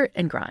to dirt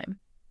and grime.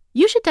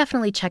 You should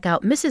definitely check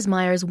out Mrs.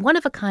 Meyer's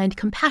one-of-a-kind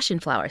compassion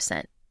flower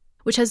scent,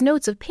 which has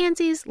notes of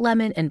pansies,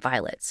 lemon, and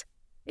violets.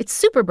 It's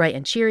super bright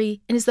and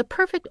cheery and is the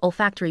perfect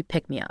olfactory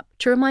pick-me-up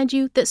to remind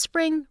you that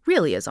spring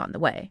really is on the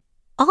way.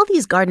 All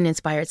these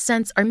garden-inspired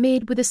scents are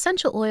made with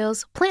essential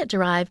oils,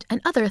 plant-derived, and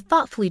other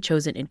thoughtfully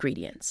chosen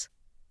ingredients.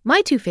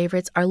 My two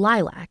favorites are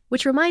lilac,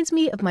 which reminds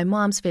me of my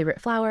mom's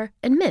favorite flower,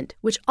 and mint,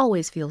 which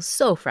always feels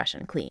so fresh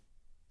and clean.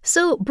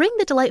 So bring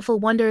the delightful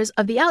wonders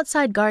of the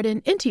outside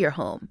garden into your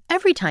home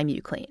every time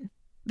you clean.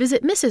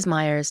 Visit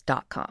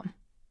mrsmyers.com.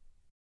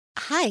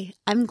 Hi,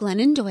 I'm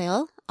Glennon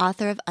Doyle,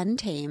 author of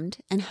Untamed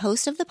and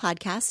host of the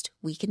podcast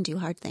We Can Do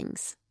Hard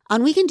Things.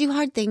 On We Can Do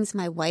Hard Things,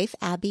 my wife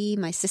Abby,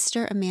 my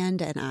sister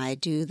Amanda, and I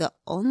do the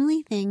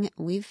only thing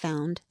we've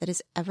found that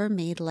has ever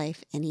made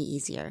life any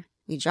easier.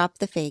 We drop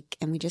the fake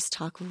and we just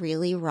talk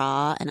really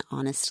raw and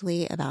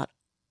honestly about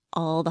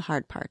all the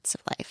hard parts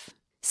of life.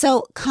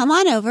 So come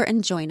on over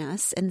and join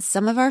us and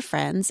some of our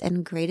friends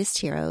and greatest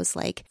heroes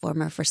like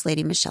former First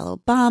Lady Michelle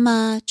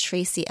Obama,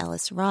 Tracy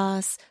Ellis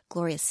Ross,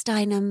 Gloria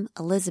Steinem,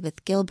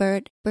 Elizabeth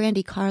Gilbert,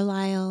 Brandi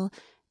Carlile,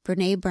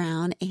 Brene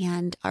Brown,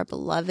 and our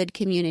beloved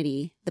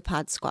community, the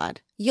Pod Squad.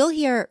 You'll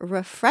hear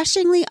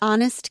refreshingly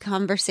honest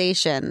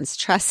conversations,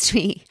 trust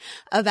me,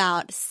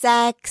 about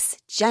sex,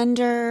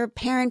 gender,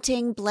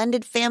 parenting,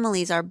 blended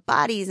families, our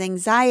bodies,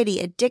 anxiety,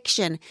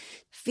 addiction,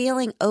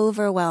 feeling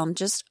overwhelmed,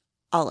 just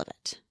all of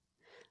it.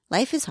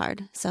 Life is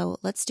hard, so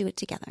let's do it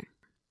together.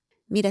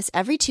 Meet us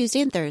every Tuesday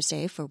and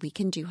Thursday for We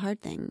Can Do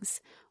Hard Things,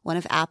 one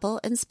of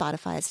Apple and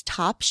Spotify's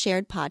top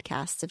shared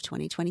podcasts of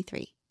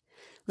 2023.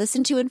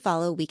 Listen to and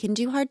follow We Can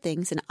Do Hard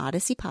Things, an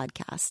Odyssey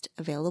podcast,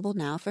 available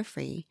now for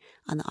free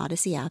on the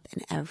Odyssey app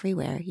and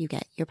everywhere you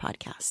get your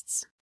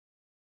podcasts.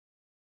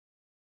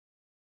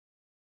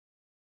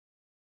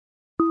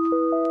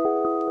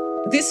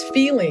 This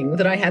feeling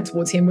that I had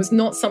towards him was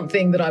not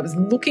something that I was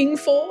looking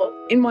for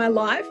in my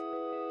life.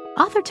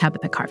 Author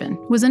Tabitha Carvin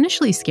was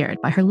initially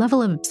scared by her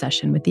level of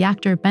obsession with the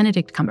actor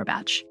Benedict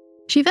Cumberbatch.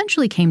 She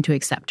eventually came to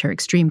accept her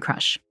extreme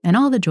crush and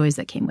all the joys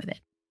that came with it.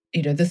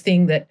 You know, the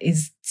thing that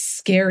is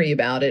scary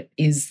about it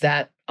is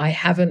that I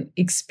haven't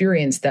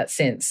experienced that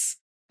sense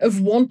of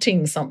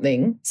wanting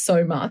something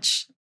so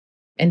much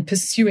and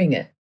pursuing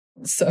it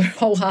so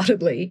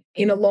wholeheartedly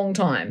in a long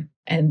time.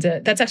 And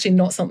that's actually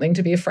not something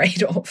to be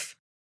afraid of.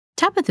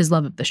 Tabitha's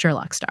love of the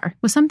Sherlock star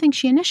was something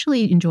she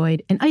initially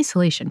enjoyed in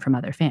isolation from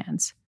other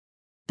fans.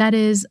 That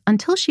is,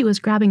 until she was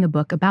grabbing a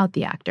book about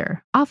the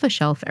actor off a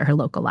shelf at her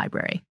local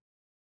library.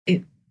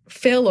 It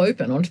fell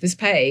open onto this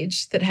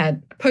page that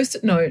had a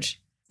post-it note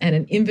and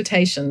an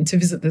invitation to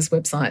visit this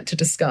website to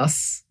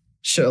discuss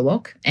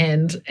Sherlock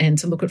and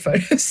to look at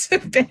photos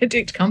of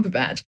Benedict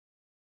Cumberbatch.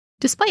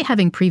 Despite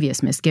having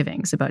previous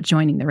misgivings about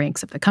joining the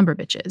ranks of the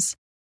Cumberbitches,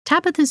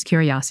 Tabitha's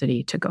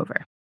curiosity took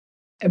over.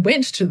 I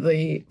went to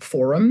the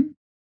forum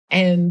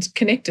and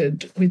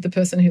connected with the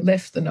person who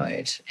left the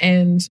note,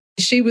 and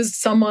she was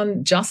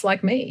someone just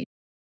like me.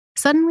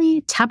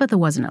 Suddenly, Tabitha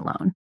wasn't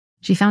alone.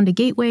 She found a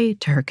gateway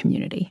to her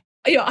community.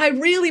 You know, I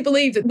really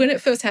believe that when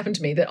it first happened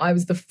to me, that I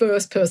was the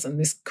first person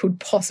this could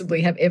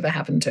possibly have ever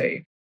happened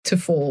to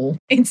fall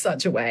in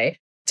such a way.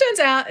 Turns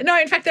out, no,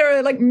 in fact, there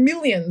are like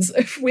millions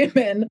of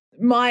women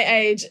my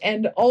age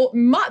and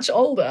much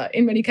older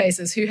in many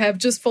cases who have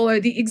just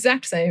followed the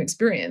exact same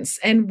experience.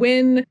 And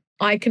when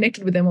I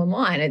connected with them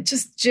online, it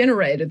just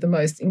generated the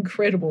most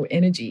incredible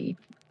energy.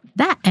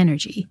 That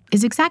energy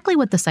is exactly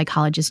what the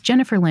psychologist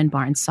Jennifer Lynn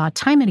Barnes saw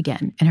time and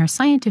again in her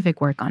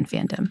scientific work on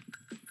fandom.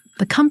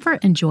 The comfort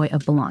and joy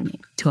of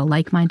belonging to a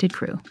like-minded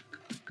crew.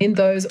 In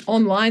those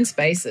online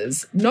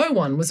spaces, no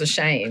one was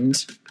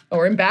ashamed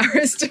or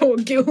embarrassed or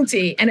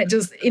guilty. And it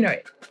just,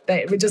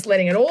 they were just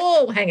letting it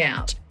all hang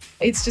out.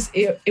 It's just,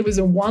 it was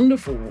a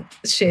wonderful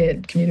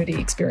shared community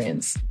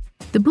experience.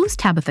 The boost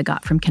Tabitha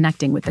got from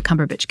connecting with the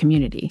Cumberbatch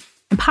community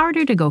empowered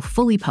her to go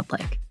fully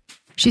public.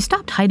 She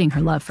stopped hiding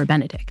her love for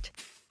Benedict.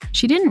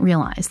 She didn't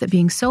realize that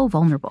being so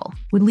vulnerable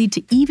would lead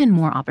to even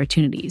more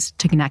opportunities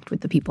to connect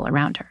with the people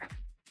around her.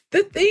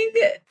 The thing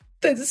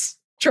that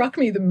struck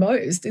me the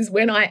most is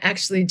when I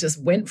actually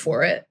just went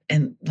for it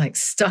and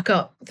stuck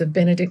up the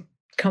Benedict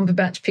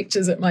Cumberbatch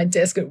pictures at my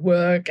desk at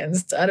work and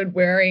started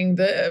wearing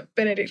the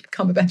Benedict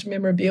Cumberbatch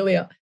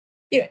memorabilia.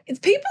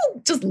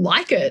 People just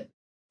like it.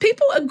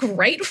 People are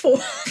grateful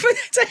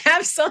to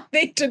have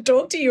something to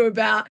talk to you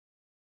about.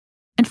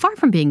 And far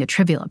from being a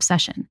trivial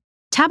obsession,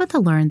 Tabitha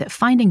learned that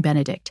finding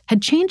Benedict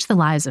had changed the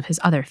lives of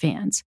his other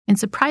fans in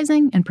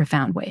surprising and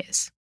profound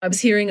ways. I was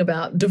hearing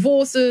about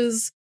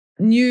divorces,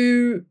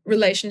 new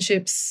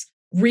relationships,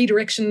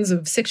 redirections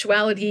of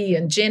sexuality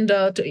and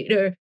gender,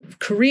 to,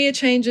 career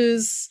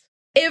changes,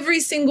 every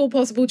single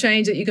possible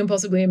change that you can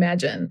possibly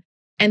imagine.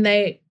 And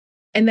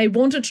they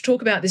wanted to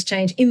talk about this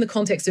change in the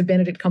context of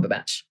Benedict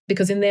Cumberbatch,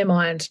 because in their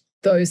mind,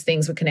 those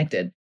things were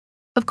connected.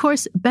 Of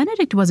course,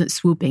 Benedict wasn't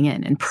swooping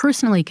in and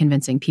personally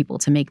convincing people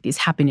to make these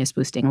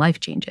happiness-boosting life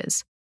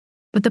changes.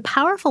 But the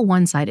powerful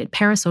one-sided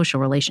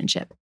parasocial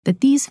relationship that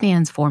these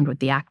fans formed with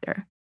the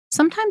actor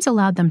sometimes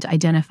allowed them to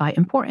identify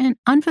important,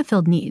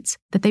 unfulfilled needs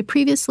that they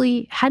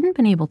previously hadn't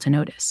been able to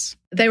notice.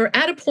 They were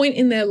at a point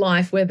in their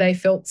life where they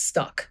felt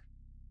stuck,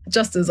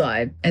 just as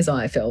I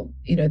felt.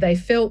 They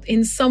felt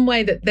in some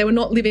way that they were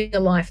not living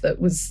a life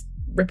that was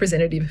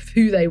representative of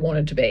who they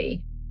wanted to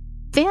be.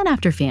 Fan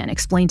after fan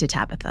explained to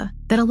Tabitha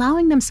that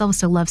allowing themselves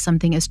to love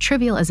something as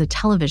trivial as a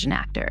television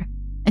actor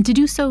and to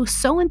do so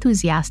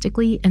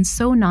enthusiastically and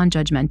so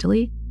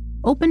non-judgmentally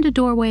opened a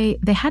doorway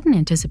they hadn't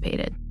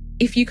anticipated.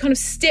 If you kind of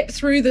step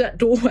through that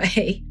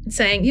doorway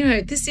saying,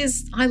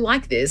 I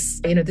like this,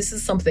 this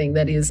is something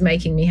that is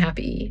making me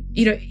happy,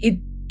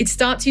 it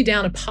starts you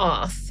down a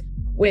path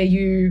where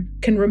you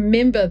can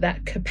remember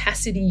that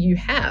capacity you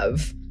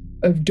have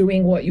of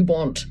doing what you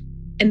want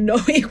and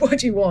knowing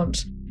what you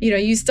want.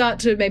 You start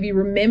to maybe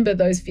remember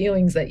those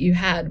feelings that you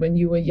had when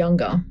you were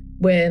younger,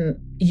 when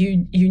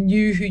you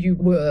knew who you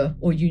were,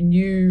 or you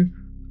knew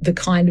the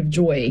kind of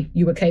joy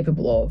you were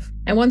capable of.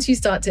 And once you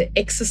start to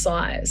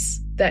exercise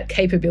that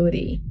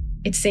capability,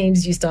 it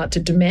seems you start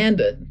to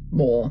demand it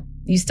more.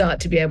 You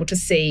start to be able to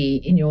see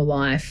in your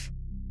life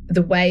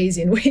the ways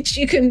in which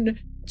you can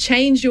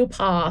change your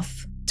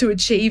path to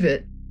achieve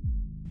it.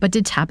 But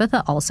did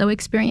Tabitha also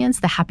experience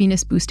the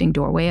happiness-boosting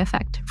doorway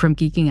effect from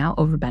geeking out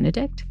over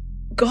Benedict?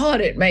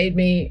 God, it made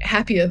me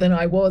happier than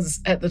I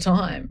was at the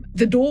time.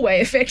 The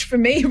doorway effect for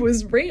me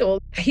was real.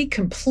 He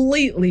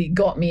completely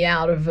got me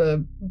out of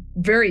a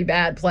very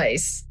bad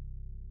place.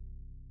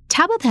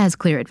 Tabitha has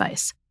clear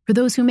advice for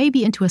those who may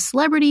be into a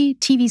celebrity,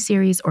 TV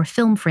series, or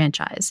film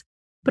franchise,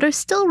 but are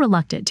still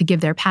reluctant to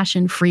give their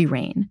passion free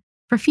rein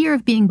for fear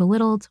of being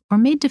belittled or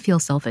made to feel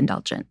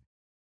self-indulgent.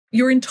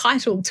 You're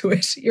entitled to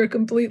it. You're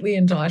completely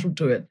entitled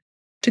to it.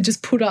 To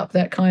just put up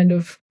that kind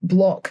of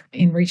block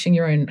in reaching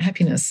your own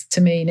happiness,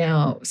 to me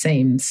now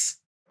seems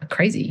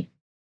crazy.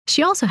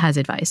 She also has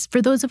advice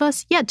for those of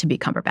us yet to be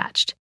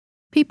Cumberbatched,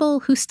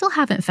 people who still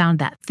haven't found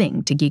that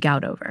thing to geek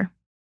out over.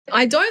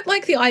 I don't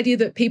like the idea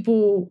that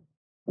people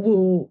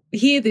will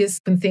hear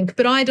this and think,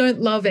 but I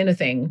don't love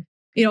anything.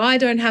 I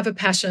don't have a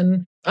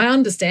passion. I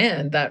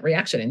understand that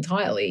reaction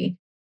entirely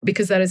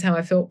because that is how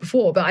I felt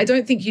before, but I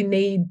don't think you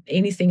need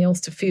anything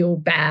else to feel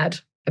bad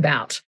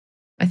about.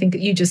 I think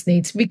that you just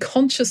need to be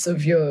conscious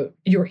of your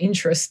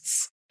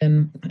interests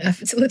and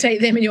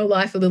facilitate them in your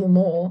life a little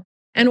more.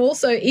 And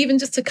also even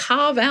just to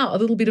carve out a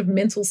little bit of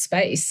mental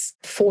space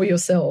for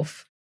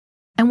yourself.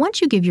 And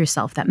once you give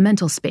yourself that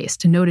mental space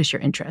to notice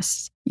your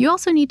interests, you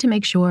also need to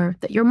make sure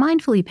that you're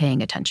mindfully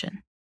paying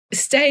attention.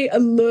 Stay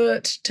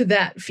alert to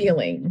that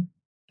feeling,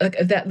 like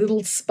that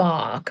little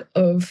spark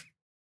of,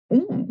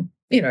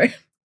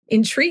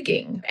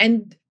 intriguing.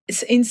 And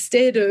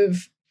instead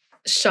of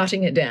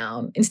shutting it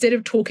down, instead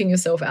of talking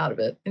yourself out of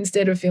it,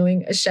 instead of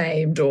feeling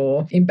ashamed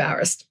or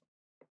embarrassed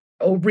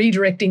or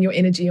redirecting your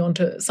energy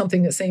onto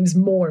something that seems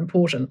more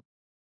important,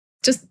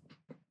 just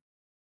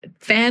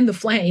fan the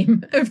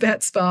flame of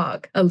that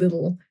spark a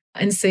little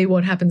and see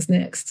what happens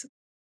next.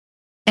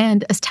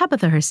 And as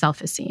Tabitha herself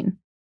has seen,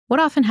 what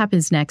often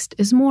happens next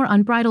is more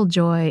unbridled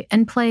joy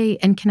and play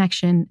and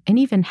connection and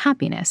even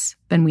happiness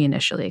than we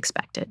initially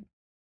expected.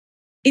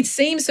 It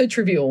seems so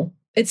trivial.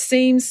 It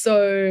seems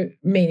so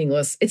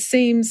meaningless. It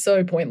seems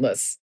so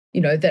pointless.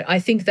 That I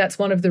think that's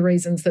one of the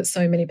reasons that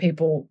so many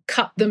people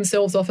cut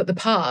themselves off at the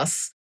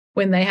pass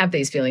when they have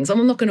these feelings.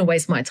 I'm not going to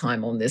waste my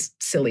time on this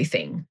silly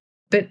thing.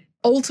 But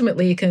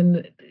ultimately, it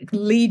can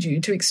lead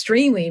you to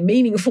extremely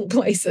meaningful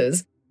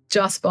places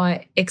just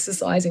by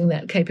exercising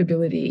that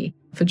capability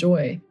for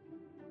joy.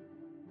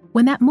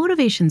 When that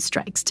motivation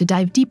strikes to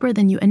dive deeper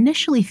than you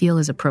initially feel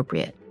is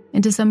appropriate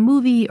into some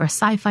movie or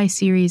sci-fi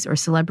series or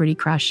celebrity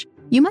crush,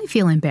 you might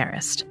feel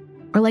embarrassed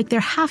or like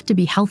there have to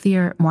be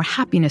healthier, more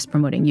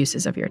happiness-promoting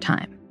uses of your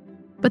time.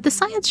 But the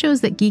science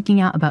shows that geeking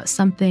out about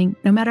something,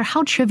 no matter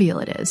how trivial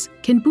it is,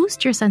 can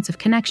boost your sense of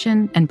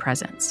connection and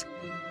presence.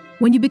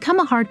 When you become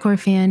a hardcore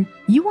fan,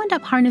 you end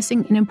up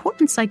harnessing an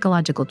important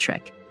psychological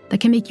trick that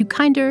can make you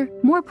kinder,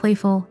 more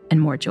playful, and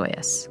more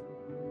joyous.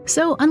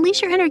 So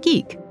unleash your inner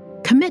geek.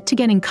 Commit to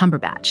getting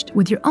Cumberbatched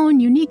with your own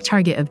unique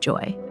target of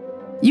joy.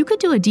 You could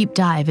do a deep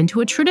dive into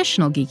a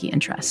traditional geeky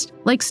interest,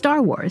 like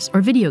Star Wars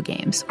or video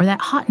games or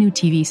that hot new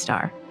TV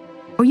star.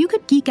 Or you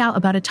could geek out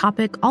about a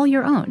topic all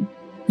your own.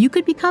 You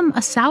could become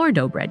a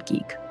sourdough bread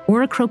geek,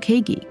 or a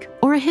croquet geek,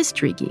 or a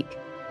history geek.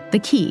 The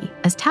key,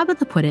 as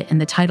Tabitha put it in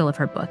the title of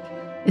her book,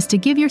 is to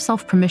give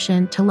yourself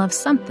permission to love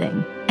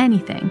something,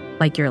 anything,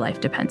 like your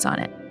life depends on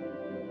it.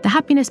 The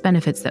happiness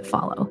benefits that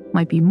follow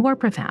might be more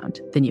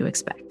profound than you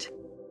expect.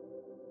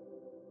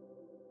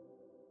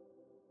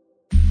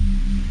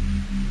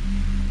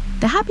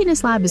 The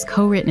Happiness Lab is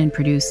co-written and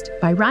produced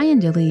by Ryan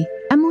Dilley,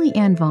 Emily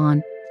Ann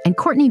Vaughn, and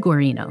Courtney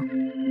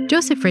Guarino.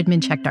 Joseph Friedman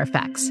checked our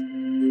facts.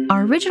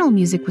 Our original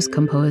music was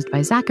composed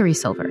by Zachary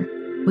Silver,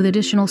 with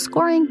additional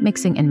scoring,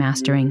 mixing, and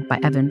mastering by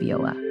Evan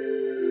Viola.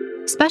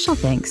 Special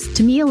thanks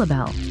to Mia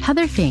LaBelle,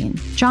 Heather Fain,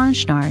 John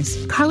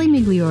Schnars, Carly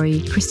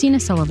Migliori,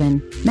 Christina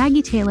Sullivan,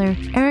 Maggie Taylor,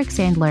 Eric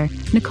Sandler,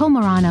 Nicole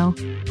Morano,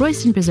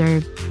 Royston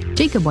Preserve,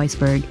 Jacob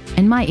Weisberg,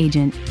 and my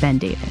agent, Ben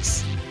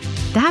Davis.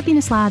 The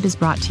Happiness Lab is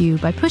brought to you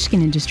by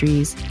Pushkin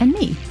Industries and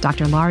me,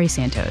 Dr. Laurie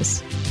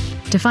Santos.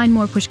 To find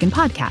more Pushkin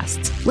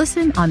podcasts,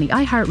 listen on the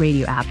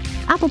iHeartRadio app,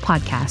 Apple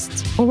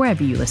Podcasts, or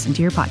wherever you listen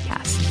to your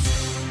podcasts.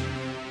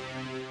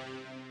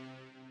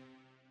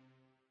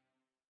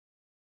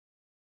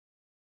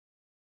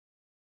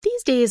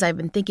 These days, I've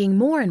been thinking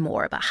more and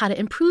more about how to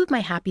improve my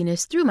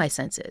happiness through my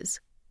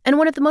senses. And And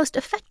one of the most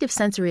effective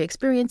sensory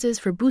experiences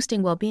for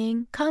boosting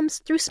well-being comes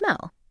through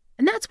smell.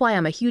 And that's why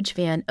I'm a huge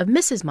fan of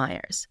Mrs.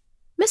 Meyer's.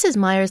 Mrs.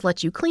 Meyer's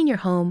lets you clean your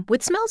home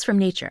with smells from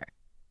nature.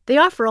 They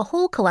offer a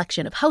whole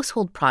collection of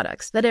household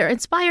products that are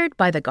inspired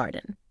by the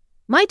garden.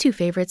 My two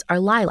favorites are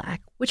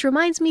lilac, which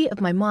reminds me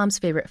of my mom's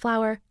favorite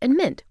flower, and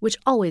mint, which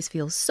always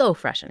feels so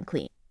fresh and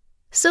clean.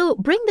 So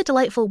bring the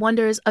delightful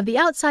wonders of the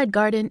outside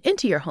garden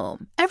into your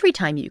home every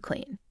time you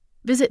clean.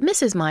 Visit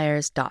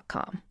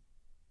mrsmyers.com.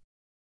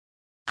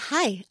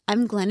 Hi,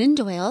 I'm Glennon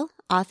Doyle,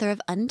 author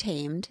of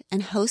Untamed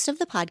and host of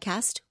the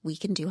podcast We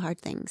Can Do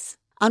Hard Things.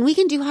 On We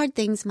Can Do Hard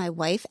Things, my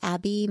wife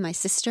Abby, my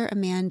sister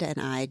Amanda,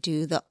 and I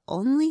do the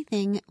only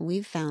thing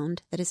we've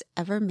found that has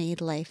ever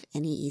made life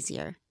any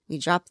easier. We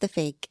drop the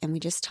fake and we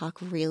just talk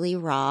really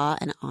raw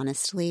and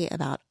honestly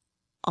about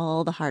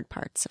all the hard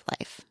parts of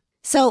life.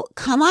 So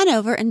come on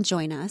over and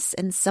join us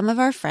and some of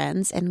our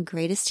friends and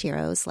greatest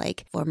heroes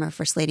like former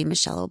First Lady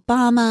Michelle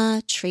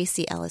Obama,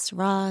 Tracy Ellis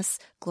Ross,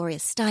 Gloria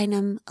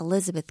Steinem,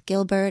 Elizabeth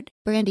Gilbert,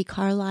 Brandi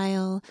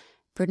Carlile,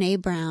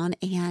 Brene Brown,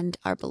 and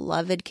our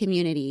beloved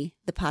community,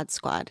 the Pod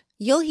Squad.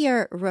 You'll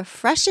hear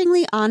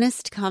refreshingly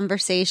honest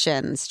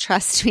conversations,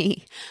 trust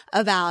me,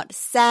 about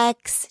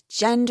sex,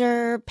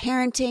 gender,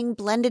 parenting,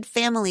 blended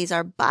families,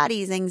 our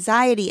bodies,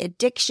 anxiety,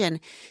 addiction,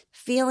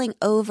 feeling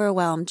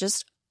overwhelmed,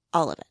 just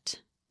all of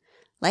it.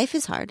 Life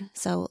is hard,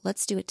 so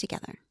let's do it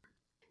together.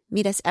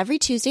 Meet us every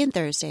Tuesday and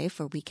Thursday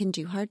for We Can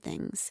Do Hard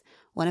Things,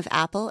 one of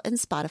Apple and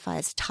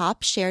Spotify's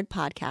top shared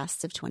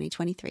podcasts of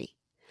 2023.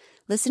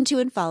 Listen to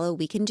and follow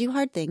We Can Do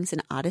Hard Things,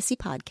 an Odyssey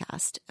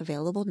podcast,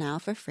 available now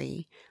for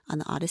free on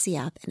the Odyssey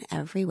app and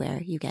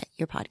everywhere you get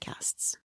your podcasts.